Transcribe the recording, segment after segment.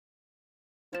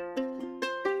Hi,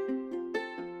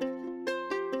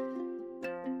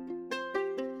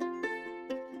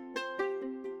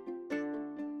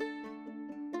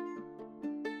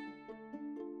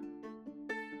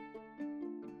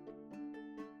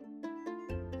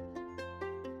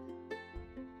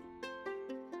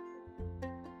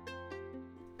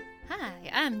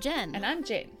 I'm Jen. And I'm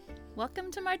Jen,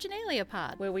 Welcome to Marginalia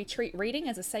Pod. where we treat reading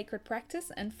as a sacred practice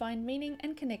and find meaning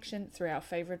and connection through our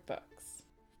favourite books.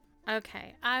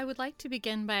 Okay, I would like to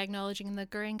begin by acknowledging the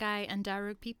Guringai and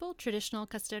Darug people, traditional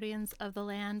custodians of the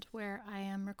land where I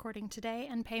am recording today,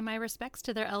 and pay my respects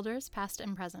to their elders, past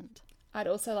and present. I'd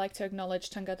also like to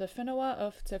acknowledge Tangata Whenua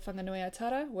of Te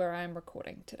Whanganui-a-Tara, where I am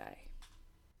recording today.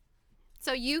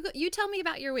 So you tell me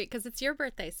about your week, because it's your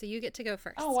birthday, so you get to go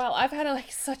first. Oh, well, I've had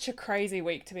such a crazy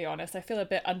week, to be honest. I feel a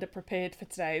bit underprepared for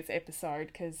today's episode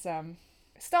because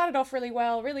started off really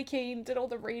well, really keen, did all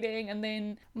the reading, and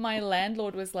then my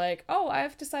landlord was like, oh,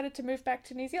 I've decided to move back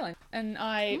to New Zealand. And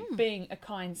I, being a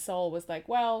kind soul, was like,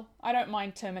 well, I don't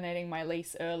mind terminating my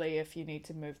lease early if you need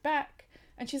to move back.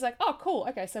 And she's like, oh, cool.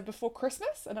 Okay, so before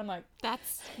Christmas? And I'm like...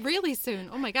 That's really soon.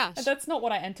 Oh my gosh. That's not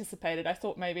what I anticipated. I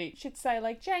thought maybe she'd say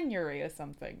like January or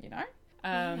something, you know?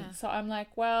 So I'm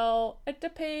like, well, it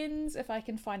depends if I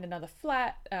can find another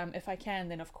flat. If I can,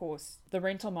 then of course the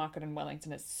rental market in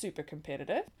Wellington is super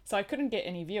competitive. So I couldn't get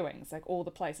any viewings. Like all the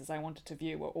places I wanted to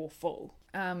view were all full.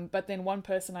 But then one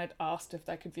person I'd asked if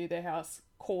they could view their house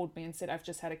called me and said, I've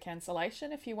just had a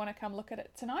cancellation if you want to come look at it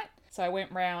tonight. So I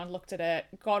went round, looked at it,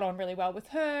 got on really well with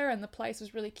her, and the place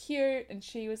was really cute. And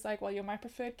she was like, well, you're my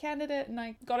preferred candidate. And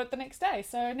I got it the next day.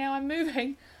 So now I'm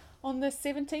moving on the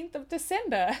 17th of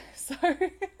December. So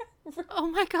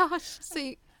oh my gosh.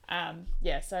 So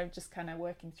so I'm just kind of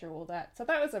working through all that. So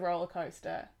that was a roller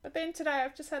coaster. But then today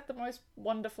I've just had the most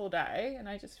wonderful day and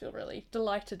I just feel really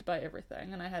delighted by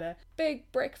everything. And I had a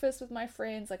big breakfast with my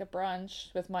friends, like a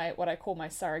brunch with my what I call my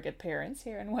surrogate parents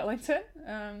here in Wellington.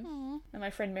 And my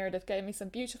friend Meredith gave me some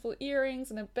beautiful earrings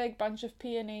and a big bunch of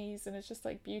peonies, and it's just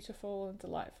like beautiful and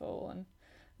delightful. And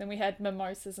then we had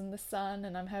mimosas in the sun,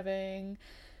 and I'm having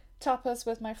tapas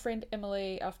with my friend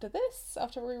Emily after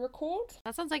we record.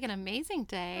 that sounds like an amazing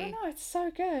I day. know, it's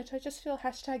so good. I just feel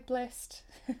 #blessed.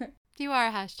 You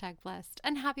are #blessed.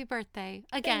 And happy birthday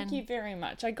again. Thank you very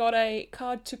much. I got a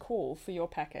card to call for your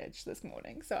package this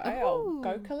morning, so I'll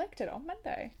go collect it on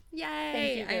Monday. Yay!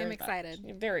 Thank you I very am much. excited.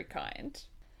 You're very kind.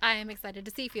 I am excited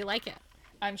to see if you like it.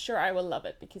 I'm sure I will love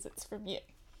it because it's from you.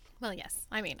 Well, yes.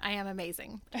 I mean, I am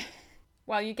amazing.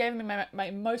 Well, you gave me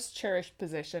my most cherished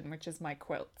possession, which is my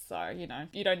quilt. So, you know,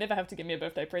 you don't never have to give me a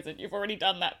birthday present. You've already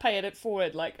done that. Pay it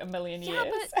forward like a million years.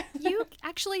 Yeah, but you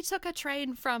actually took a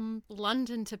train from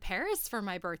London to Paris for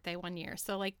my birthday one year.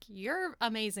 So, like, you're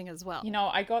amazing as well. You know,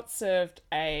 I got served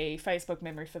a Facebook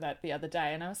memory for that the other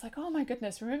day, and I was like, oh my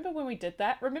goodness, remember when we did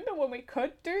that? Remember when we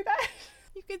could do that?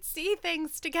 You could see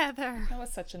things together. That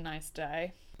was such a nice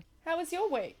day. How was your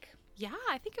week? Yeah,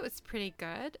 I think it was pretty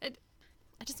good.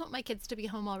 I just want my kids to be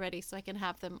home already so I can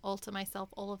have them all to myself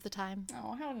all of the time.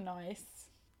 Oh, how nice.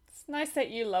 It's nice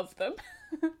that you love them.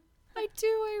 I do.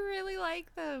 I really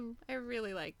like them. I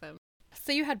really like them.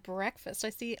 So you had breakfast.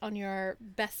 I see on your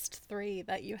best 3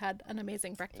 that you had an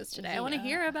amazing breakfast today. I want to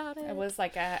hear about it. It was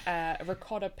like a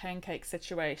ricotta pancake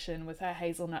situation with a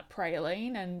hazelnut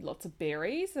praline and lots of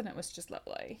berries, and it was just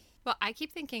lovely. Well, I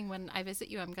keep thinking when I visit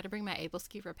you, I'm going to bring my Able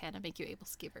Skeever pan and make you Able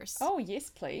Skeevers. Oh,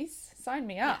 yes, please. Sign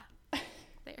me up. Yeah.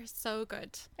 They're so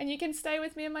good. And you can stay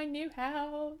with me in my new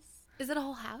house. Is it a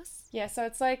whole house? Yeah, so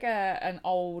it's like an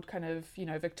old kind of,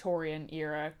 Victorian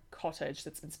era cottage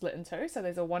that's been split in 2. So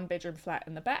there's a 1-bedroom flat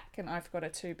in the back and I've got a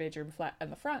 2-bedroom flat in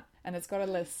the front. And it's got a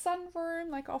little sunroom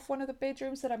like off one of the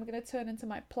bedrooms that I'm going to turn into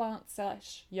my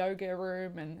plant/yoga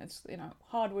room. And it's,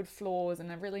 hardwood floors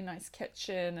and a really nice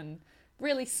kitchen and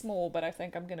really small, but I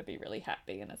think I'm going to be really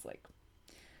happy. And it's like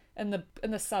in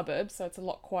the suburbs, so it's a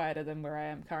lot quieter than where I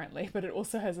am currently, but it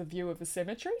also has a view of a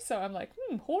cemetery, so I'm like,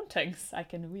 hauntings. I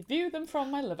can view them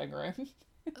from my living room.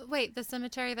 Wait, the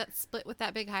cemetery that's split with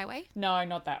that big highway? No,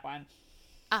 not that one.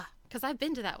 Ah, because I've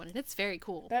been to that one and it's very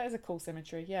cool. That is a cool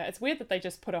cemetery, yeah. It's weird that they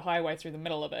just put a highway through the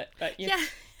middle of it, but yeah,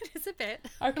 it is a bit.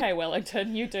 Okay,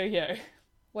 Wellington, you do you.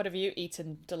 What have you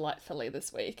eaten delightfully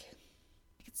this week?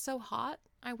 It's so hot.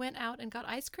 I went out and got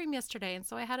ice cream yesterday, and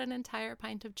so I had an entire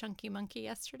pint of Chunky Monkey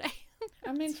yesterday.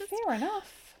 I mean, fair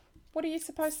enough. What are you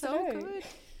supposed to do? So good.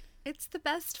 It's the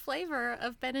best flavor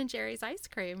of Ben & Jerry's ice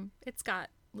cream. It's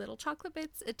got little chocolate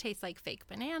bits. It tastes like fake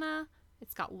banana.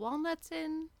 It's got walnuts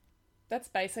in. That's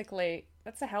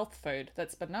a health food.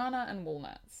 That's banana and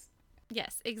walnuts.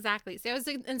 Yes, exactly. So I was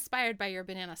inspired by your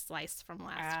banana slice from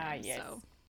last time. Yes. So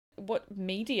What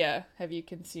media have you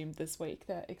consumed this week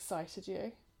that excited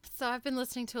you? So I've been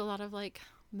listening to a lot of like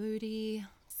moody,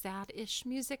 sad-ish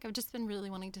music. I've just been really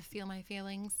wanting to feel my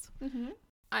feelings. Mm-hmm.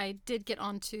 I did get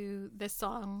onto this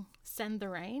song, Send the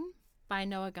Rain by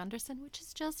Noah Gunderson, which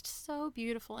is just so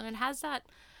beautiful. And it has that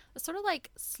sort of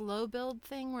like slow build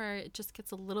thing where it just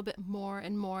gets a little bit more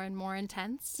and more and more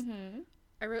intense. Mm-hmm.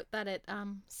 I wrote that it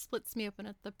splits me open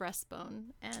at the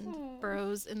breastbone and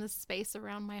burrows in the space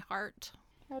around my heart.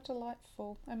 How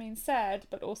delightful. I mean, sad,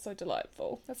 but also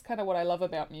delightful. That's kind of what I love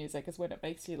about music, is when it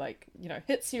makes you like,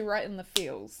 hits you right in the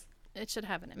feels. It should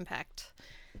have an impact.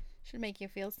 Should make you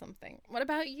feel something. What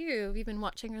about you? Have you been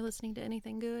watching or listening to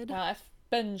anything good? Well, I've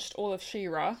binged all of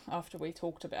She-Ra after we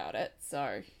talked about it,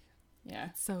 so yeah.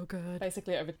 So good.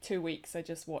 Basically over 2 weeks I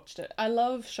just watched it. I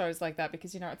love shows like that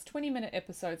because, it's 20-minute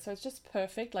episodes, so it's just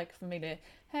perfect, like, for me to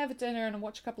have dinner and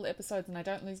watch a couple of episodes and I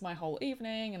don't lose my whole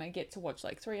evening and I get to watch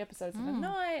like 3 episodes in a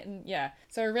night, and yeah.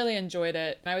 So I really enjoyed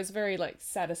it. I was very like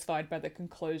satisfied by the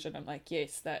conclusion. I'm like,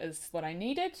 yes, that is what I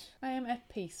needed. I am at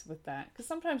peace with that. Because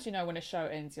sometimes, when a show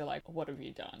ends, you're like, what have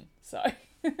you done? So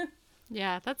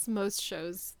yeah, that's most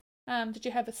shows. Did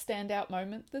you have a standout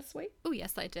moment this week? Oh,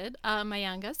 yes, I did. My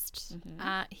youngest,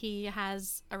 he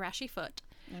has a rashy foot.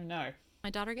 Oh, no. My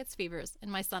daughter gets fevers,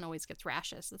 and my son always gets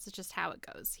rashes. This is just how it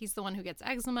goes. He's the one who gets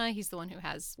eczema. He's the one who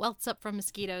has welts up from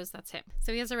mosquitoes. That's him.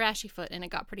 So he has a rashy foot, and it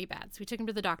got pretty bad. So we took him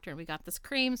to the doctor, and we got this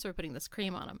cream. So we're putting this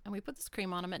cream on him. And we put this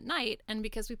cream on him at night. And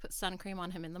because we put sun cream on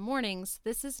him in the mornings,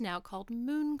 this is now called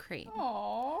moon cream.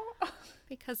 Aww.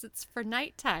 Because it's for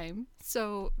nighttime.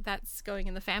 So that's going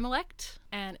in the Familect.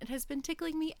 And it has been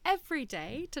tickling me every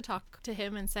day to talk to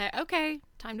him and say, okay,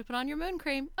 time to put on your moon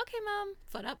cream. Okay, Mom.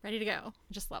 Foot up, ready to go.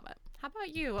 Just love it. How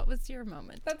about you? What was your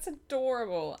moment? That's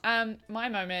adorable. My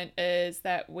moment is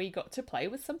that we got to play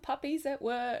with some puppies at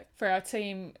work for our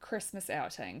team Christmas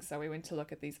outing. So we went to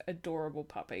look at these adorable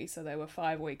puppies. So they were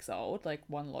 5 weeks old, like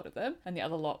one lot of them, and the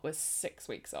other lot was 6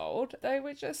 weeks old. They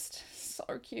were just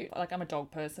so cute. Like, I'm a dog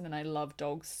person and I love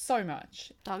dogs so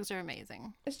much. Dogs are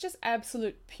amazing. It's just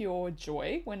absolute pure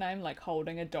joy when I'm like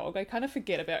holding a dog. I kind of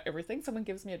forget about everything. Someone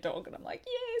gives me a dog and I'm like,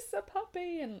 yes, a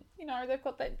puppy. And, they've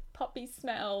got that puppy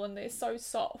smell and they're so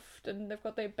soft and they've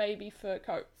got their baby fur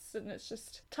coats and it's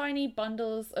just tiny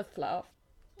bundles of fluff.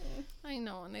 I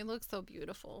know, and they look so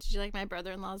beautiful. Did you like my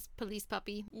brother-in-law's police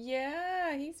puppy?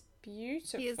 Yeah, he's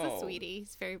beautiful. He is a sweetie.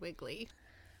 He's very wiggly.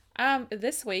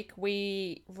 This week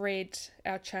we read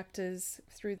our chapters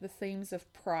through the themes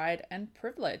of pride and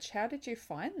privilege. How did you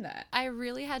find that? I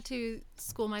really had to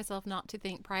school myself not to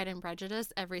think Pride and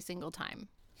Prejudice every single time.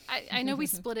 I know we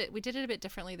split it. We did it a bit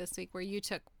differently this week where you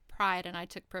took pride and I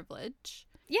took privilege.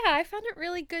 Yeah, I found it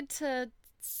really good to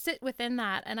sit within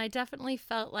that, and I definitely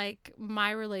felt like my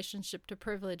relationship to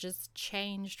privilege has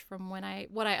changed from what I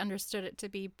understood it to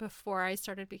be before I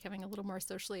started becoming a little more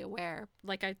socially aware.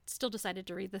 Like, I still decided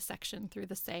to read the section through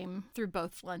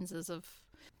both lenses of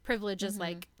privilege as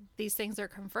like these things are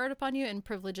conferred upon you, and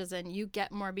privileges and you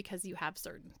get more because you have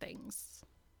certain things.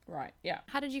 Right, yeah.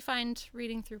 How did you find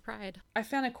reading through Pride? I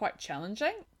found it quite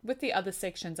challenging. With the other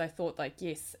sections, I thought, like,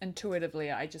 yes, intuitively,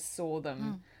 I just saw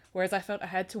them. Whereas I felt I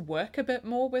had to work a bit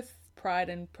more with pride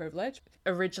and privilege.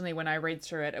 Originally, when I read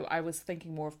through it, I was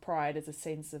thinking more of pride as a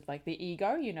sense of, like, the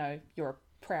ego. You're a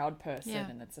proud person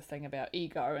and it's a thing about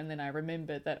ego. And then I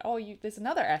remembered that, there's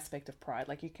another aspect of pride.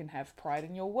 Like, you can have pride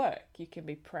in your work. You can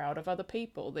be proud of other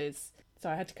people. So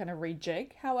I had to kind of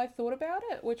rejig how I thought about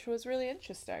it, which was really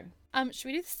interesting. Should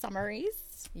we do the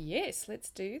summaries? Yes, let's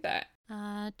do that.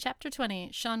 Chapter 20.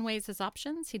 Sean weighs his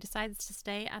options. He decides to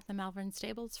stay at the Malvern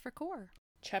stables for Core.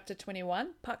 Chapter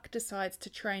 21. Puck decides to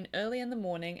train early in the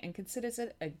morning and considers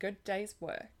it a good day's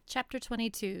work. Chapter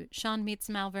 22. Sean meets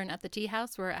Malvern at the tea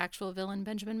house where actual villain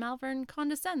Benjamin Malvern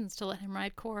condescends to let him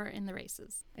ride Core in the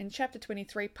races. In Chapter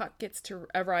 23, Puck gets to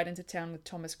a ride into town with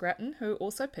Thomas Grattan, who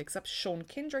also picks up Sean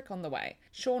Kendrick on the way.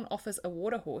 Sean offers a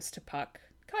water horse to Puck.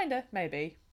 Kinda,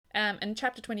 maybe. In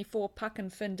Chapter 24, Puck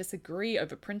and Finn disagree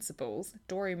over principles.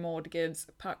 Dory Maud gives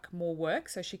Puck more work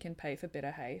so she can pay for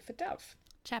better hay for Dove.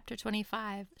 Chapter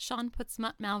 25. Sean puts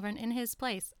Mutt Malvern in his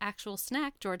place. Actual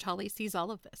snack, George Holly sees all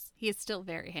of this. He is still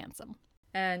very handsome.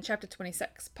 And Chapter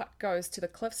 26. Puck goes to the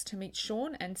cliffs to meet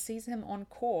Sean and sees him on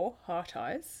Core, Heart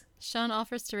Eyes. Sean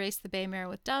offers to race the bay mare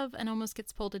with Dove and almost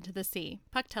gets pulled into the sea.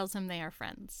 Puck tells him they are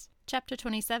friends. Chapter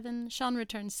 27. Sean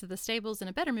returns to the stables in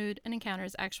a better mood and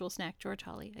encounters actual snack George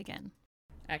Holly again.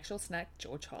 Actual snack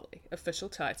George Holly. Official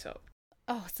title.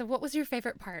 Oh, so what was your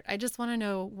favorite part? I just want to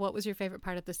know what was your favorite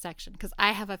part of this section, because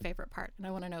I have a favorite part and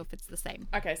I want to know if it's the same.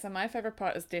 Okay, so my favorite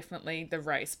part is definitely the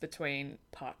race between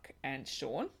Puck and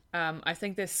Sean. I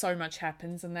think there's so much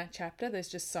happens in that chapter. There's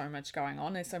just so much going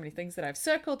on. There's so many things that I've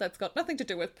circled that's got nothing to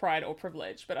do with pride or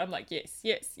privilege, but I'm like, yes,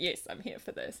 yes, yes, I'm here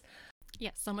for this.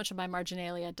 Yeah, so much of my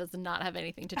marginalia does not have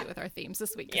anything to do with our themes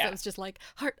this week. Yeah. It was just like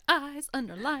heart, eyes,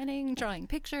 underlining, drawing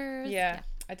pictures. Yeah,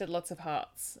 I did lots of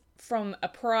hearts. From a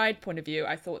pride point of view,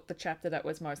 I thought the chapter that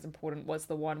was most important was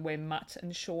the one where Mutt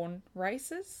and Sean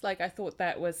races. Like, I thought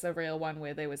that was the real one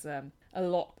where there was a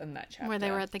lot in that chapter. Where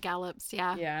they were at the gallops,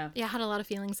 yeah. Yeah. Yeah, I had a lot of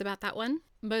feelings about that one.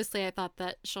 Mostly I thought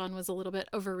that Sean was a little bit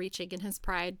overreaching in his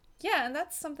pride. Yeah, and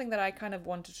that's something that I kind of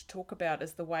wanted to talk about,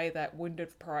 is the way that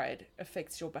wounded pride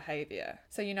affects your behaviour.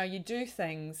 So, you know, you do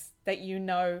things that you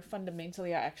know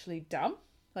fundamentally are actually dumb.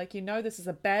 Like, you know this is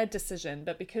a bad decision,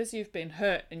 but because you've been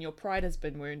hurt and your pride has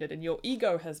been wounded and your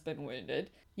ego has been wounded,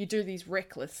 you do these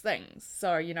reckless things.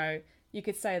 So, you know, you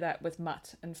could say that with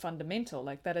Mutt and Fundamental.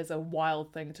 Like, that is a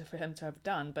wild thing for him to have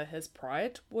done, but his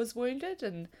pride was wounded.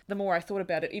 And the more I thought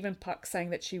about it, even Puck saying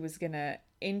that she was going to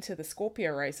enter the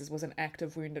Scorpio races was an act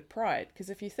of wounded pride. Because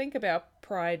if you think about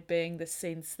pride being the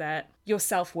sense that your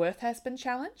self-worth has been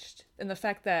challenged, and the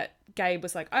fact that Gabe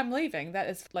was like, I'm leaving, that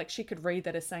is like, she could read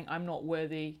that as saying, I'm not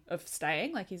worthy of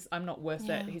staying. Like, I'm not worth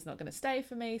it. He's not going to stay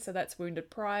for me. So that's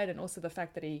wounded pride. And also the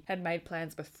fact that he had made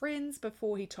plans with friends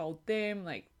before he told them,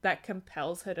 like, that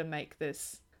compels her to make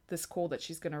this call that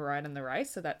she's going to ride in the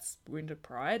race. So that's wounded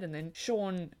pride. And then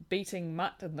Sean beating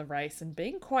Mutt in the race and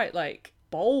being quite, like,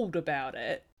 bold about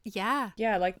it. Yeah.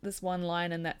 Yeah, like this one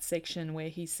line in that section where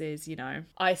he says, you know,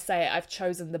 I say I've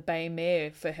chosen the bay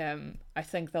mare for him. I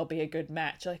think they'll be a good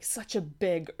match. Like, such a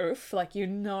big oof. Like, you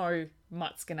know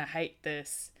Mutt's gonna hate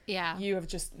this. Yeah. You have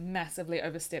just massively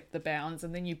overstepped the bounds,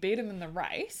 and then you beat him in the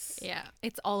race. Yeah.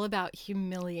 It's all about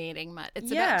humiliating Mutt. It's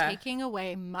about taking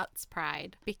away Mutt's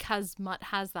pride, because Mutt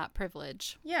has that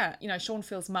privilege. Yeah. You know, Sean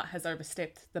feels Mutt has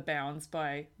overstepped the bounds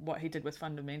by what he did with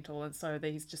Fundamental, and so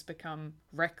he's just become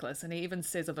reckless. And he even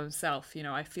says of himself, you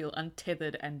know, I feel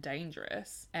untethered and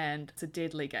dangerous, and it's a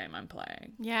deadly game I'm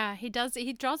playing. Yeah, he does.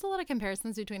 He draws a lot of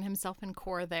comparisons between himself and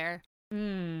Core there.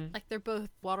 Like, they're both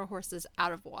water horses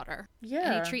out of water.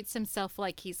 Yeah. And he treats himself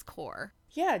like he's Core.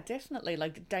 Yeah, definitely.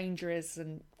 Like, dangerous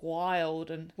and wild.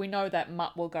 And we know that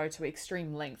Mutt will go to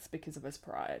extreme lengths because of his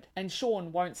pride. And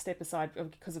Sean won't step aside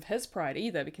because of his pride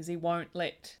either, because he won't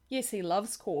let... Yes, he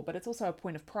loves Core, but it's also a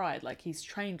point of pride. Like, he's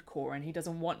trained Core and he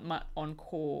doesn't want Mutt on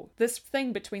Core. This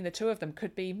thing between the two of them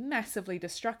could be massively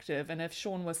destructive. And if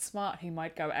Sean was smart, he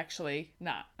might go, actually,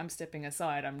 nah, I'm stepping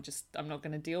aside. I'm not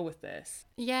going to deal with this.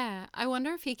 Yeah, I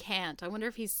wonder if he can't. I wonder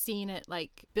if he's seen it,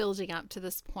 like, building up to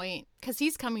this point. Because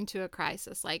he's coming to a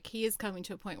crisis. Like, he is coming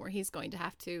to a point where he's going to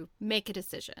have to make a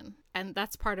decision. And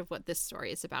that's part of what this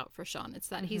story is about for Sean. It's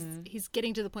that he's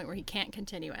getting to the point where he can't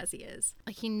continue as he is.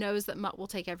 Like, he knows that Mutt will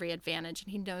take every advantage,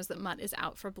 and he knows that Mutt is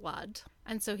out for blood.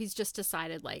 And so he's just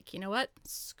decided, like, you know what?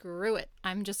 Screw it.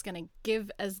 I'm just going to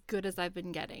give as good as I've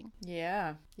been getting.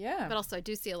 Yeah, yeah. But also, I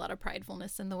do see a lot of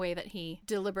pridefulness in the way that he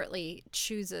deliberately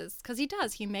chooses. Because he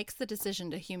does. He makes the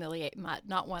decision to humiliate Mutt,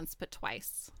 not once, but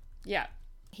twice. Yeah.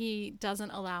 He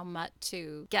doesn't allow Mutt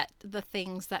to get the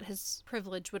things that his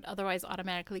privilege would otherwise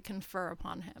automatically confer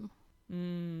upon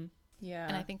him. Yeah.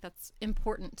 And I think that's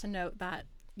important to note that,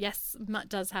 yes, Mutt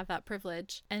does have that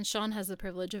privilege, and Sean has the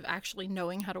privilege of actually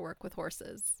knowing how to work with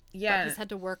horses. Yeah. But he's had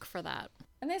to work for that.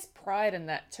 And there's pride in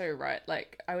that too, right?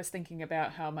 Like, I was thinking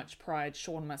about how much pride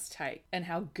Sean must take and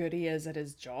how good he is at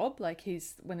his job. Like,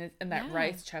 in that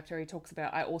race chapter, he talks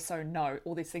about, I also know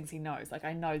all these things he knows. Like,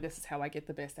 I know this is how I get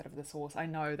the best out of this horse. I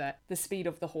know that the speed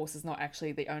of the horse is not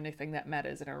actually the only thing that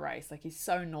matters in a race. Like, he's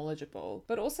so knowledgeable.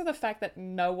 But also the fact that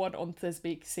no one on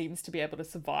Thisbe seems to be able to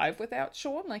survive without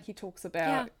Sean. Like, he talks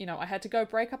about, you know, I had to go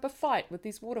break up a fight with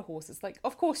these water horses. Like,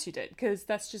 of course you did, because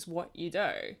that's just what you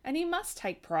do. And he must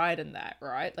take pride in that,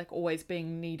 right? Like, always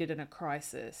being needed in a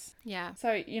crisis. Yeah.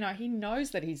 So, you know, he knows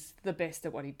that he's the best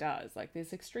at what he does. Like,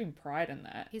 there's extreme pride in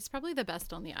that. He's probably the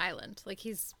best on the island. Like,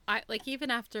 even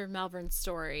after Malvern's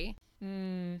story,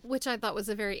 which I thought was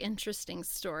a very interesting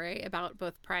story about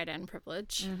both pride and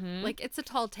privilege. Like, it's a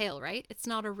tall tale, right? It's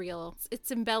not a real,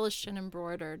 it's embellished and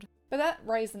embroidered. But that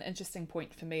raised an interesting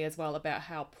point for me as well about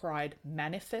how pride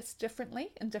manifests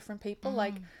differently in different people.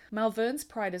 Like Malverne's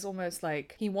pride is almost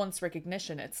like he wants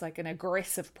recognition. It's like an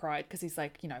aggressive pride because he's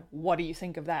like, what do you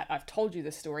think of that? I've told you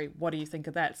the story. What do you think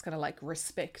of that? It's kind of like,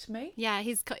 respect me. Yeah,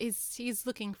 he's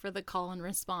looking for the call and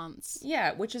response.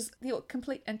 Yeah, which is the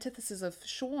complete antithesis of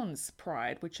Sean's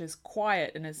pride, which is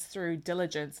quiet and is through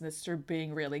diligence and is through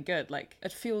being really good. Like,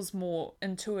 it feels more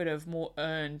intuitive, more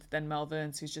earned than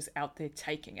Malverne's, who's just out there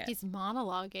taking it. He's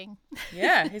monologuing.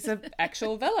 Yeah, he's an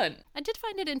actual villain. I did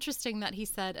find it interesting that he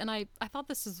said, and I thought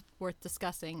this was worth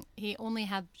discussing, he only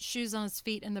had shoes on his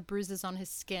feet and the bruises on his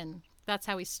skin. That's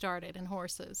how he started in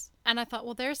horses. And I thought,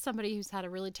 well, there's somebody who's had a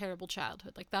really terrible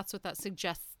childhood. Like, that's what that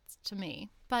suggests to me.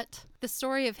 But the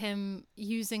story of him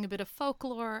using a bit of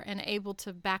folklore and able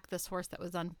to back this horse that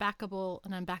was unbackable,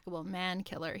 an unbackable man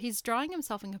killer, he's drawing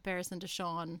himself in comparison to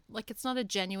Sean. Like, it's not a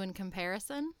genuine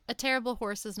comparison. A terrible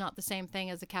horse is not the same thing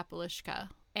as a Kapelushka.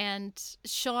 And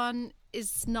Sean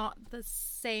is not the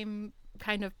same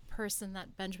kind of person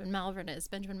that Benjamin Malvern is.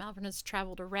 Benjamin Malvern has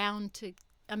traveled around to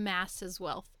amass his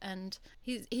wealth, and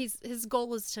his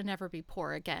goal is to never be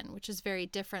poor again, which is very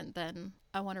different than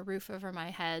I want a roof over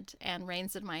my head and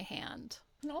reins in my hand.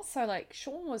 And also, like,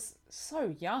 Sean was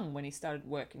so young when he started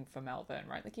working for Malvern,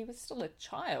 right? Like, he was still a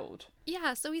child.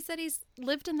 Yeah, so he said he's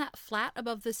lived in that flat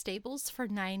above the stables for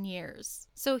 9 years.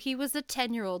 So he was a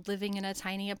 10-year-old living in a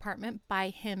tiny apartment by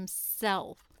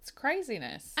himself. It's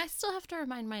craziness. I still have to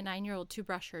remind my 9-year-old to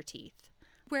brush her teeth.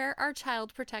 Where are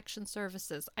child protection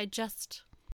services? I just...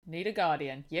 need a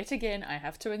guardian. Yet again, I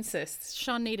have to insist.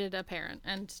 Sean needed a parent,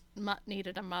 and Mutt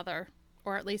needed a mother.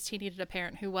 Or at least he needed a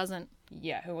parent who wasn't.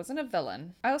 Yeah, who wasn't a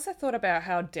villain. I also thought about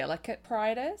how delicate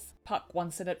Pride is. Puck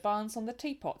wants an advance on the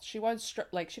teapots. She won't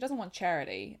she doesn't want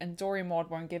charity, and Dory Maud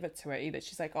won't give it to her either.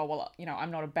 She's like, oh, well, I'm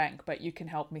not a bank, but you can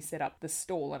help me set up the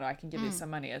stall and I can give you some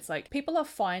money. It's like, people are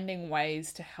finding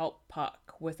ways to help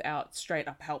Puck without straight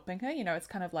up helping her. It's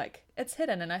kind of like, it's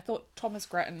hidden. And I thought Thomas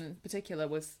Grattan in particular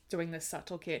was doing this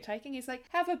subtle caretaking. He's like,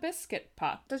 have a biscuit,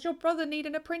 Puck. Does your brother need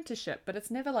an apprenticeship? But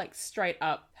it's never like straight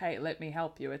up, hey, let me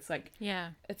help you. It's like, yeah,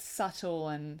 it's subtle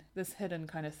and this hidden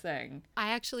kind of thing.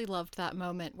 I actually loved that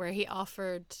moment where he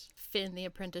offered Finn the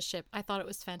apprenticeship. I thought it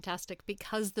was fantastic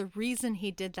because the reason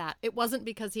he did that, it wasn't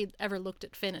because he'd ever looked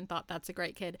at Finn and thought that's a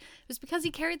great kid. It was because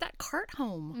he carried that cart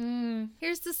home.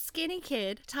 Here's this skinny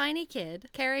kid, tiny kid,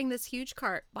 carrying this huge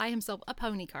cart by himself, a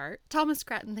pony cart. Thomas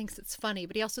Grattan thinks it's funny,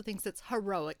 but he also thinks it's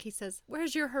heroic. He says,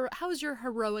 how's your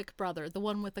heroic brother, the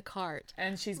one with the cart?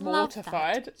 And she's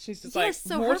mortified. That. She's just like,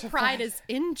 so mortified. Her pride is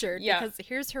injured because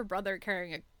here's her brother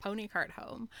carrying a pony cart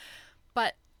home.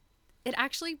 But it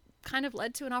actually kind of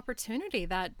led to an opportunity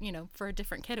that, for a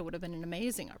different kid, it would have been an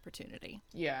amazing opportunity.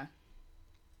 Yeah.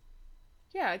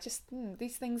 Yeah, just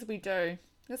these things we do.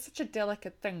 It's such a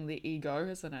delicate thing, the ego,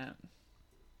 isn't it?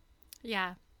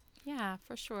 Yeah. Yeah,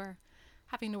 for sure.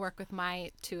 Having to work with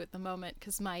my two at the moment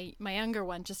because my younger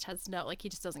one just has he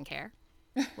just doesn't care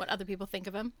what other people think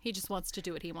of him. He just wants to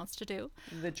do what he wants to do.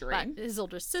 The dream. But his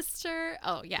older sister,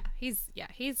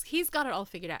 he's got it all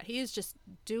figured out. He is just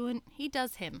he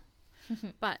does him.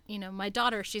 But, my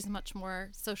daughter, she's much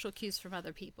more social cues from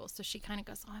other people. So she kind of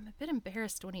goes, oh, I'm a bit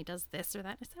embarrassed when he does this or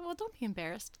that. I said, well, don't be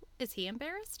embarrassed. Is he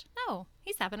embarrassed? No,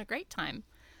 he's having a great time.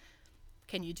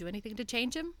 Can you do anything to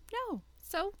change him? No.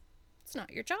 So it's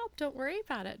not your job. Don't worry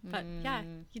about it. But yeah,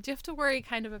 you do have to worry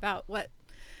kind of about what,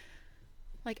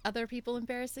 like, other people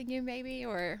embarrassing you maybe,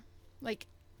 or like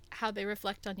how they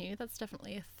reflect on you. That's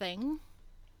definitely a thing.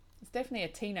 It's definitely a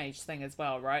teenage thing as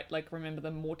well, right? Like, remember the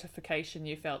mortification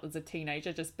you felt as a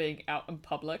teenager just being out in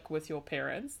public with your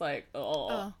parents? Like,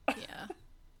 oh yeah.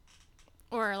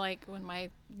 Or like when my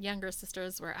younger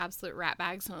sisters were absolute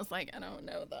ratbags and I was like, I don't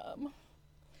know them.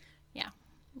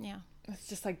 Yeah. It's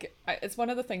just like, it's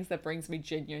one of the things that brings me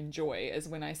genuine joy is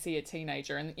when I see a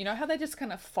teenager and you know how they just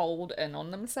kind of fold in on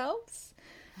themselves?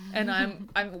 And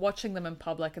I'm watching them in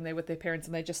public and they're with their parents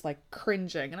and they're just like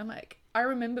cringing. And I'm like, I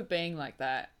remember being like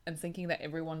that and thinking that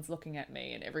everyone's looking at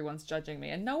me and everyone's judging me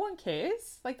and no one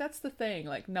cares. Like, that's the thing.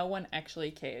 Like, no one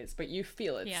actually cares, but you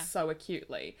feel it so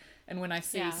acutely. And when I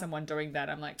see someone doing that,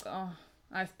 I'm like, oh,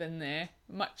 I've been there.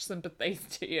 Much sympathy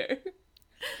to you.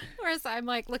 Whereas I'm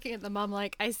like looking at the mom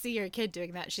like, I see your kid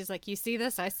doing that. She's like, you see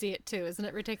this? I see it too. Isn't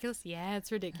it ridiculous? Yeah,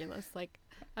 it's ridiculous. Like,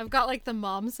 I've got like the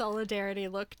mom solidarity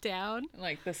look down.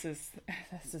 Like, this is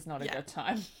not a good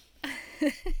time.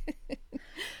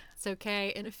 It's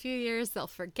okay. In a few years, they'll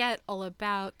forget all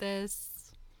about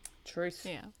this. Truth.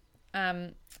 Yeah.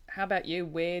 How about you?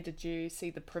 Where did you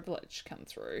see the privilege come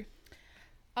through?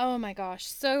 Oh my gosh.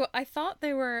 So I thought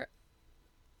there were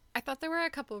a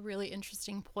couple really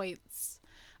interesting points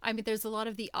I mean, there's a lot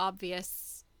of the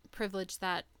obvious privilege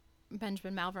that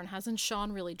Benjamin Malvern has, and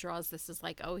Sean really draws this as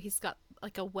like, oh, he's got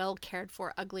like a well cared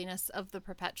for ugliness of the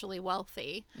perpetually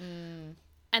wealthy.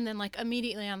 And then like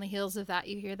immediately on the heels of that,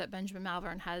 you hear that Benjamin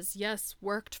Malvern has, yes,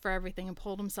 worked for everything and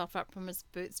pulled himself up from his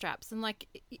bootstraps. And like,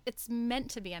 it's meant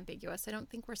to be ambiguous. I don't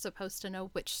think we're supposed to know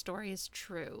which story is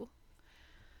true.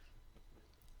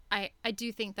 I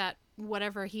do think that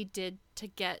whatever he did to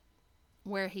get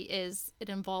where he is, it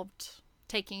involved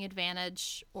taking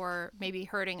advantage or maybe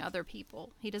hurting other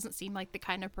people. He doesn't seem like the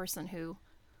kind of person who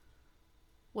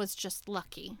was just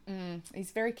lucky.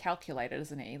 He's very calculated,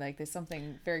 isn't he? Like there's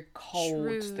something very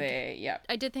cold Shrewd. there. Yeah.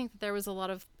 I did think that there was a lot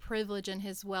of privilege in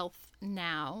his wealth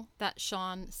now that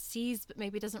Sean sees but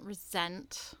maybe doesn't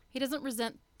resent. He doesn't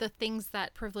resent the things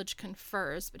that privilege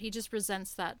confers, but he just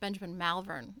resents that Benjamin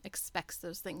Malvern expects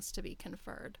those things to be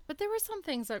conferred. But there were some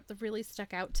things that really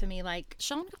stuck out to me, like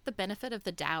Sean got the benefit of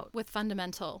the doubt with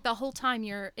Fundamental. The whole time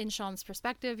you're in Sean's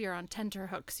perspective, you're on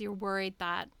tenterhooks, you're worried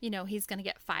that, you know, he's going to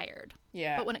get fired.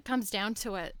 Yeah. But when it comes down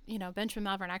to it, you know, Benjamin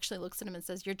Malvern actually looks at him and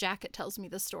says, your jacket tells me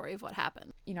the story of what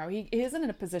happened. You know, he isn't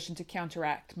in a position to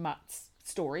counteract Mutt's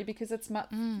story because it's Mutt,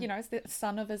 you know, it's the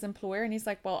son of his employer, and he's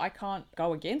like, well, I can't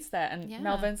go against that. And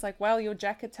Malvern's like, well, your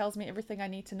jacket tells me everything I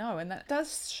need to know. And that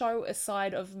does show a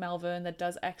side of Malvern that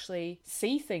does actually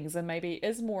see things and maybe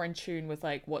is more in tune with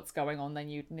like what's going on than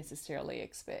you'd necessarily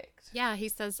expect. Yeah, he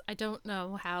says, I don't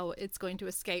know how it's going to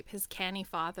escape his canny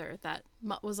father that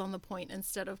Mutt was on the point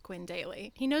instead of Quinn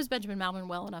Daly. He knows Benjamin Malvern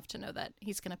well enough to know that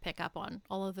he's going to pick up on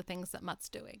all of the things that Mutt's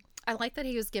doing. I like that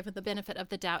he was given the benefit of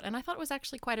the doubt, and I thought it was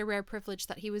actually quite a rare privilege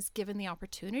that he was given the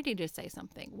opportunity to say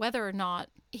something. Whether or not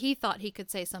he thought he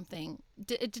could say something,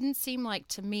 it didn't seem like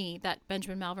to me that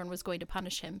Benjamin Malvern was going to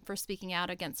punish him for speaking out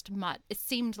against Mutt. It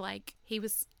seemed like he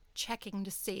was checking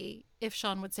to see if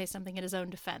Sean would say something in his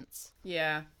own defense.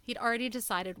 Yeah. He'd already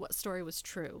decided what story was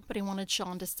true, but he wanted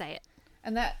Sean to say it.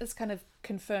 And that is kind of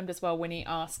confirmed as well when he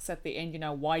asks at the end, you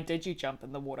know, why did you jump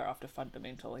in the water after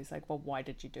Fundamental? He's like, well, why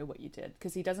did you do what you did?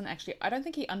 Because he doesn't actually, I don't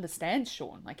think he understands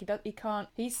Sean. Like he can't,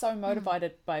 he's so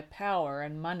motivated by power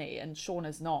and money, and Sean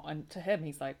is not. And to him,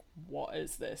 he's like, what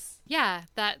is this? Yeah,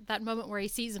 that moment where he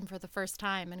sees him for the first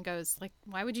time and goes like,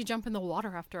 why would you jump in the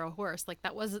water after a horse? Like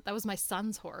that was my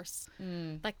son's horse.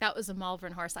 Like that was a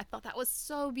Malvern horse. I thought that was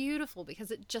so beautiful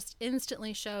because it just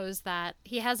instantly shows that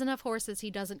he has enough horses, he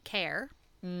doesn't care.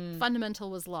 Fundamental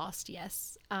was lost,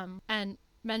 yes. And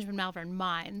Benjamin Malvern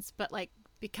minds, but like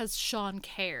because Sean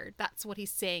cared, that's what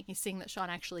he's saying. He's saying that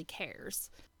Sean actually cares.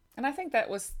 And I think that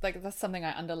was like, that's something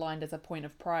I underlined as a point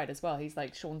of pride as well. He's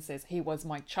like, Sean says he was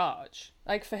my charge.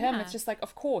 Like for him, it's just like,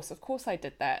 of course I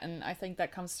did that. And I think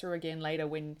that comes through again later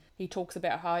when he talks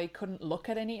about how he couldn't look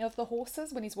at any of the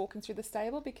horses when he's walking through the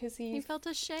stable because he felt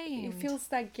ashamed. He feels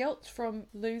that guilt from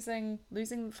losing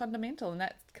Fundamental, and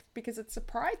that's because it's a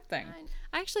pride thing.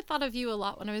 I actually thought of you a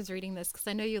lot when I was reading this because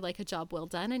I know you like a job well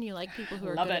done and you like people who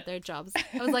are good at their jobs.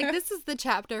 I was like, this is the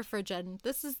chapter for Jen.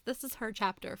 This is her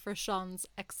chapter for Sean's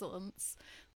excellence.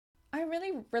 I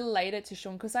really relate it to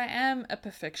Sean because I am a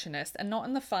perfectionist, and not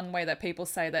in the fun way that people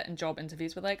say that in job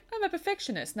interviews where like, I'm a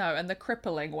perfectionist. No, in the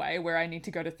crippling way where I need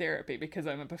to go to therapy because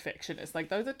I'm a perfectionist. Like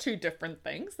those are two different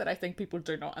things that I think people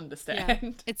do not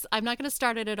understand. Yeah. I'm not going to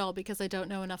start it at all because I don't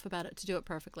know enough about it to do it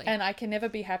perfectly. And I can never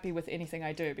be happy with anything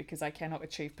I do because I cannot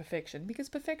achieve perfection because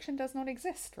perfection does not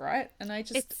exist, right? And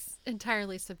it's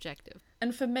entirely subjective.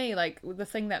 And for me, like, the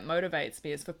thing that motivates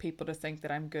me is for people to think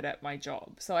that I'm good at my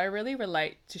job. So I really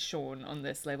relate to Sean on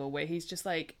this level where he's just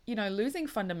like, you know, losing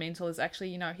Fundamental is actually,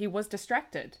 you know, he was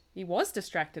distracted. He was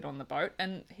distracted on the boat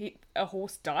and a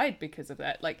horse died because of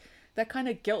that. Like, that kind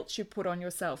of guilt you put on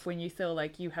yourself when you feel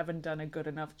like you haven't done a good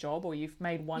enough job or you've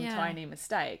made one tiny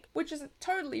mistake, which is a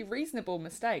totally reasonable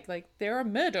mistake. Like, there are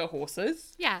murder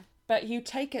horses. Yeah. But you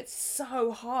take it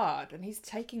so hard, and he's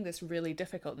taking this really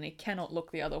difficult, and he cannot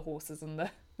look the other horses in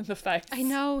the face. I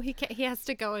know, he has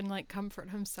to go and like comfort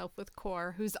himself with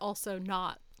Core, who's also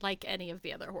not like any of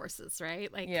the other horses,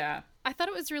 right? Like, yeah. I thought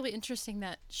it was really interesting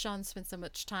that Sean spent so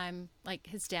much time, like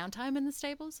his downtime in the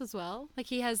stables as well. Like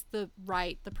he has the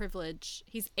privilege,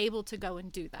 he's able to go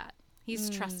and do that. He's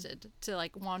trusted to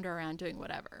like wander around doing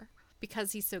whatever.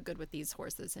 Because he's so good with these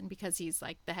horses and because he's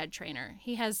like the head trainer,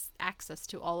 he has access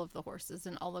to all of the horses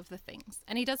and all of the things.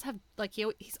 And he does have, like,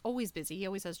 he's always busy. He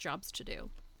always has jobs to do.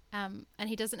 And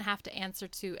he doesn't have to answer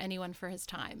to anyone for his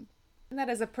time. And that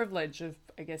is a privilege of,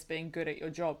 I guess, being good at your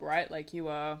job, right? Like you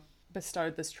are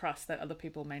bestowed this trust that other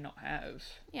people may not have.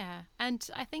 Yeah. And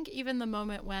I think even the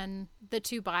moment when the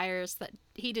two buyers that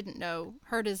he didn't know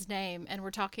heard his name and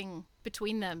were talking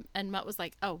between them and Mutt was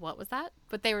like, oh, what was that?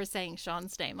 But they were saying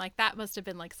Sean's name. Like that must have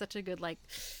been like such a good, like,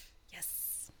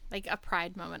 yes. like a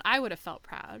pride moment. I would have felt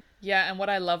proud. Yeah, and what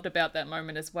I loved about that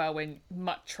moment as well, when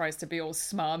Mutt tries to be all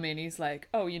smarmy and he's like,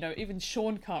 oh, you know, even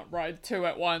Sean can't ride 2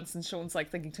 at once. And Sean's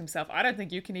like thinking to himself, I don't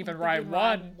think you can even ride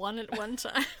one. One at one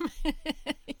time.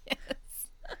 Yes.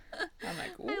 I'm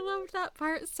like, ooh. I loved that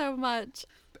part so much.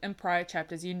 In prior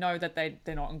chapters, you know that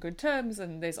they're not on good terms,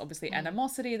 and there's obviously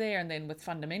animosity there, and then with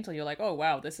Fundamental you're like, oh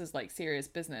wow, this is like serious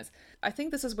business. I think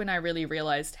this is when I really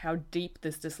realized how deep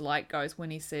this dislike goes,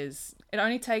 when he says, it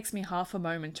only takes me half a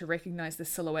moment to recognize the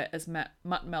silhouette as Mutt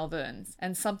Malverne's,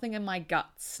 and something in my gut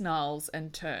snarls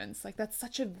and turns. Like, that's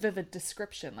such a vivid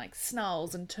description, like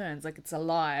snarls and turns, like it's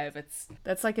alive.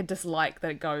 That's like a dislike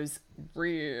that goes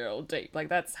real deep. Like,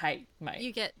 that's hate, mate.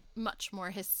 You get much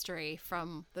more history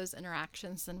from those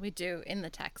interactions than we do in the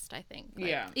text, I think. Like,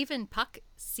 yeah. Even Puck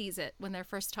sees it when they're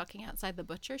first talking outside the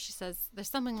butcher. She says there's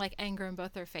something like anger in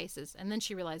both their faces, and then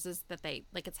she realizes that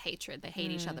it's hatred. They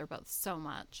hate each other both so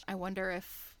much. I wonder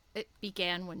if it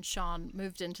began when Sean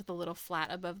moved into the little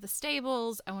flat above the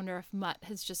stables. I wonder if Mutt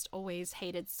has just always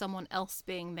hated someone else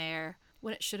being there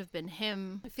when it should have been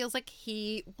him. It feels like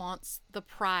he wants the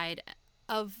pride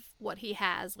of what he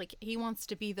has. Like, he wants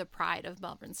to be the pride of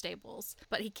Malvern Stables,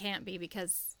 but he can't be,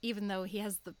 because even though he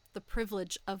has the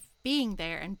privilege of being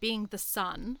there and being the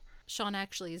son, Sean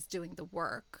actually is doing the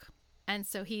work. And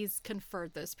so he's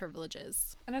conferred those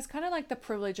privileges. And it's kind of like the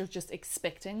privilege of just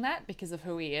expecting that because of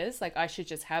who he is. Like, I should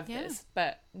just have this,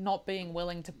 but not being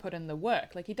willing to put in the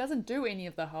work. Like, he doesn't do any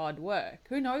of the hard work.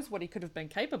 Who knows what he could have been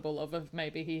capable of if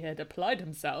maybe he had applied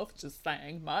himself, just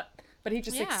saying, Mutt. But he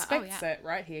just expects it,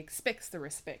 right? He expects the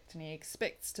respect, and he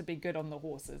expects to be good on the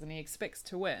horses, and he expects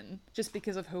to win just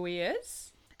because of who he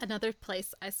is. Another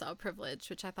place I saw privilege,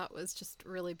 which I thought was just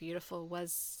really beautiful,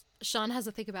 was Sean has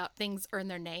a thing about things earn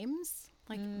their names.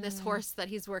 Like this horse that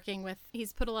he's working with,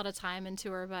 he's put a lot of time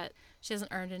into her, but she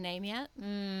hasn't earned a name yet.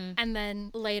 And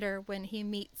then later when he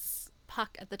meets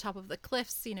Puck at the top of the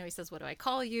cliffs, you know, he says, what do I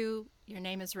call you? Your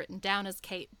name is written down as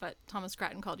Kate, but Thomas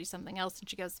Grattan called you something else. And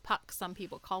she goes, Puck, some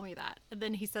people call me that. And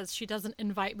then he says, she doesn't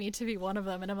invite me to be one of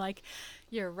them. And I'm like,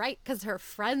 you're right, because her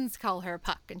friends call her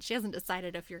Puck, and she hasn't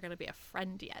decided if you're going to be a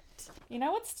friend yet. You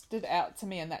know what stood out to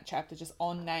me in that chapter, just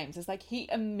on names, is like he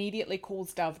immediately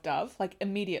calls Dove Dove, like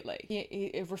immediately.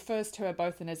 He refers to her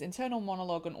both in his internal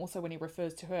monologue and also when he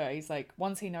refers to her. He's like,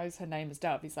 once he knows her name is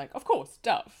Dove, he's like, of course,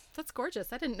 Dove. That's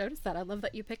gorgeous. I didn't notice that. I love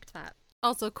that you picked that.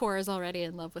 Also, Cora's already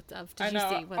in love with Dove. Did you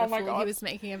see what a fool he was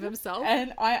making of himself?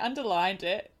 And I underlined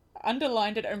it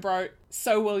and wrote,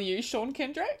 so will you, Sean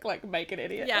Kendrick? Like, make an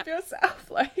idiot of yourself.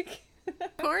 Like,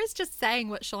 Cora's just saying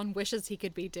what Sean wishes he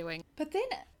could be doing. But then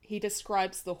he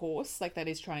describes the horse, like, that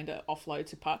he's trying to offload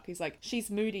to Puck. He's like, she's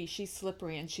moody, she's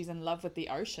slippery, and she's in love with the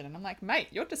ocean. And I'm like, mate,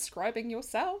 you're describing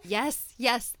yourself. Yes,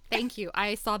 thank you.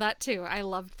 I saw that too. I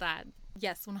loved that.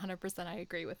 Yes, 100% I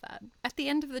agree with that. At the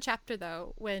end of the chapter,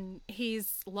 though, when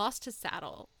he's lost his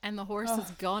saddle and the horse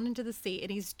has gone into the sea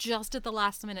and he's just at the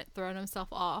last minute thrown himself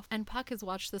off, and Puck has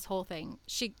watched this whole thing,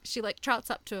 she like trots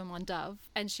up to him on Dove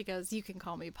and she goes, you can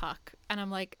call me Puck. And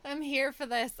I'm like, I'm here for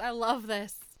this. I love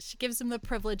this. She gives him the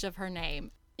privilege of her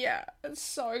name. Yeah, it's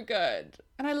so good.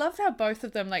 And I love how both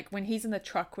of them, like, when he's in the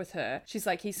truck with her, she's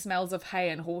like, he smells of hay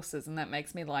and horses, and that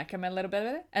makes me like him a little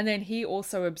bit. And then he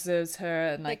also observes her,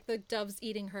 and like the dove's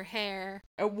eating her hair.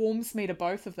 It warms me to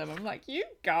both of them. I'm like, you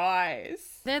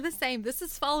guys. They're the same. This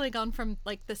is following on from,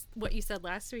 like, this, what you said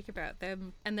last week about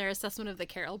them and their assessment of the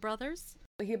Carroll brothers.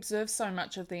 He observes so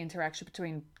much of the interaction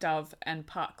between Dove and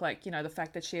Puck, like, you know, the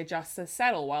fact that she adjusts the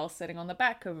saddle while sitting on the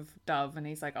back of Dove, and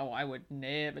he's like, oh, I would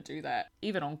never do that.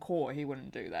 Even on Core, he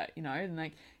wouldn't do that, you know, and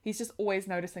like, he's just always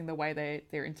noticing the way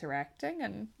they're interacting,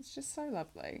 and it's just so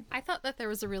lovely. I thought that there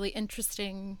was a really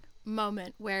interesting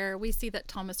moment where we see that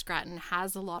Thomas Grattan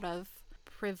has a lot of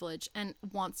privilege and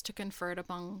wants to confer it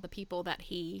among the people that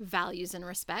he values and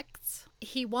respects.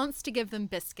 He wants to give them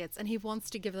biscuits and he wants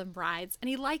to give them rides and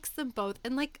he likes them both,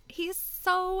 and like, he's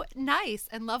so nice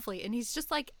and lovely, and he's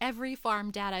just like every farm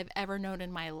dad I've ever known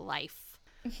in my life.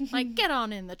 Like, get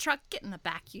on in the truck, get in the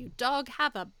back, you dog,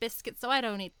 have a biscuit so I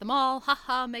don't eat them all,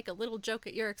 haha, make a little joke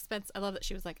at your expense. I love that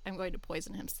she was like, I'm going to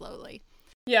poison him slowly.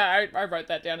 Yeah, I wrote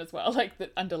that down as well, like,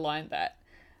 that underlined that.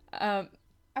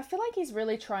 I feel like he's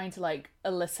really trying to, like,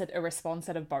 elicit a response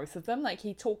out of both of them. Like,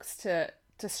 he talks to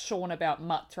Sean about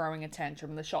Mutt throwing a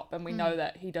tantrum in the shop, and we know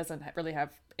that he doesn't really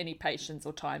have any patience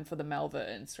or time for the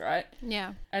Malverns, right?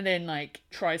 Yeah. And then, like,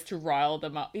 tries to rile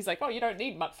them up. He's like, oh, you don't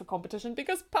need Mutt for competition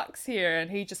because Puck's here.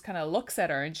 And he just kind of looks at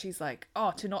her and she's like,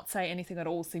 oh, to not say anything at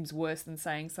all seems worse than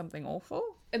saying something awful.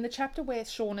 In the chapter where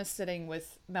Sean is sitting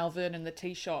with Malvern in the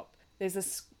tea shop, there's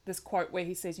this this quote where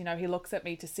he says, you know, he looks at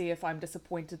me to see if I'm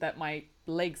disappointed that my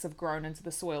legs have grown into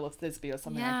the soil of Thisbe or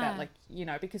something like that. Like, you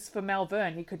know, because for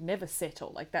Malvern, he could never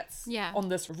settle. Like, that's on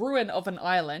this ruin of an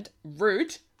island.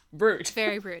 Rude.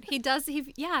 Very rude.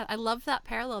 I love that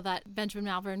parallel that Benjamin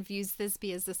Malvern views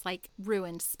Thisbe as this, like,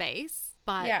 ruined space.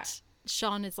 But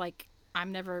Sean is like,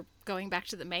 I'm never going back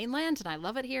to the mainland and I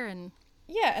love it here. And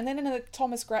and then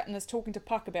Thomas Grattan is talking to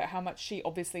Puck about how much she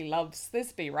obviously loves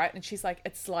Thisbe, right? And she's like,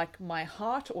 it's like my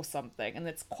heart or something. And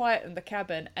it's quiet in the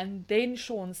cabin. And then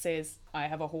Sean says, I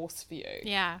have a horse for you.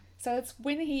 Yeah. So it's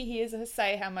when he hears her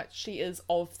say how much she is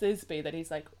of Thisbe that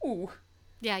he's like, ooh.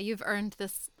 Yeah, you've earned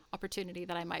this opportunity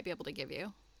that I might be able to give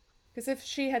you. Because if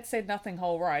she had said nothing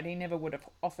whole ride, he never would have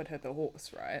offered her the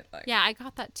horse, right? Like, yeah, I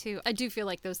got that too. I do feel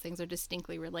like those things are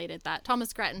distinctly related, that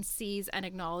Thomas Grattan sees and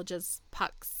acknowledges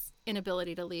Puck's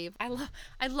inability to leave.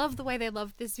 I love the way they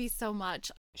love Thisbe so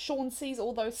much. Sean sees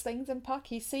all those things in Puck.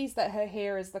 He sees that her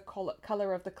hair is the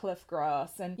colour of the cliff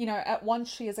grass. And, you know, at once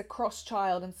she is a cross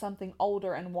child and something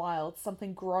older and wild,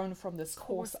 something grown from this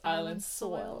coarse island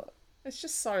soil. It's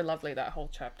just so lovely, that whole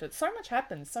chapter. So much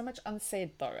happens, so much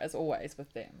unsaid, though, as always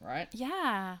with them, right?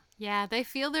 Yeah. Yeah, they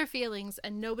feel their feelings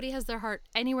and nobody has their heart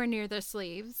anywhere near their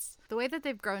sleeves. The way that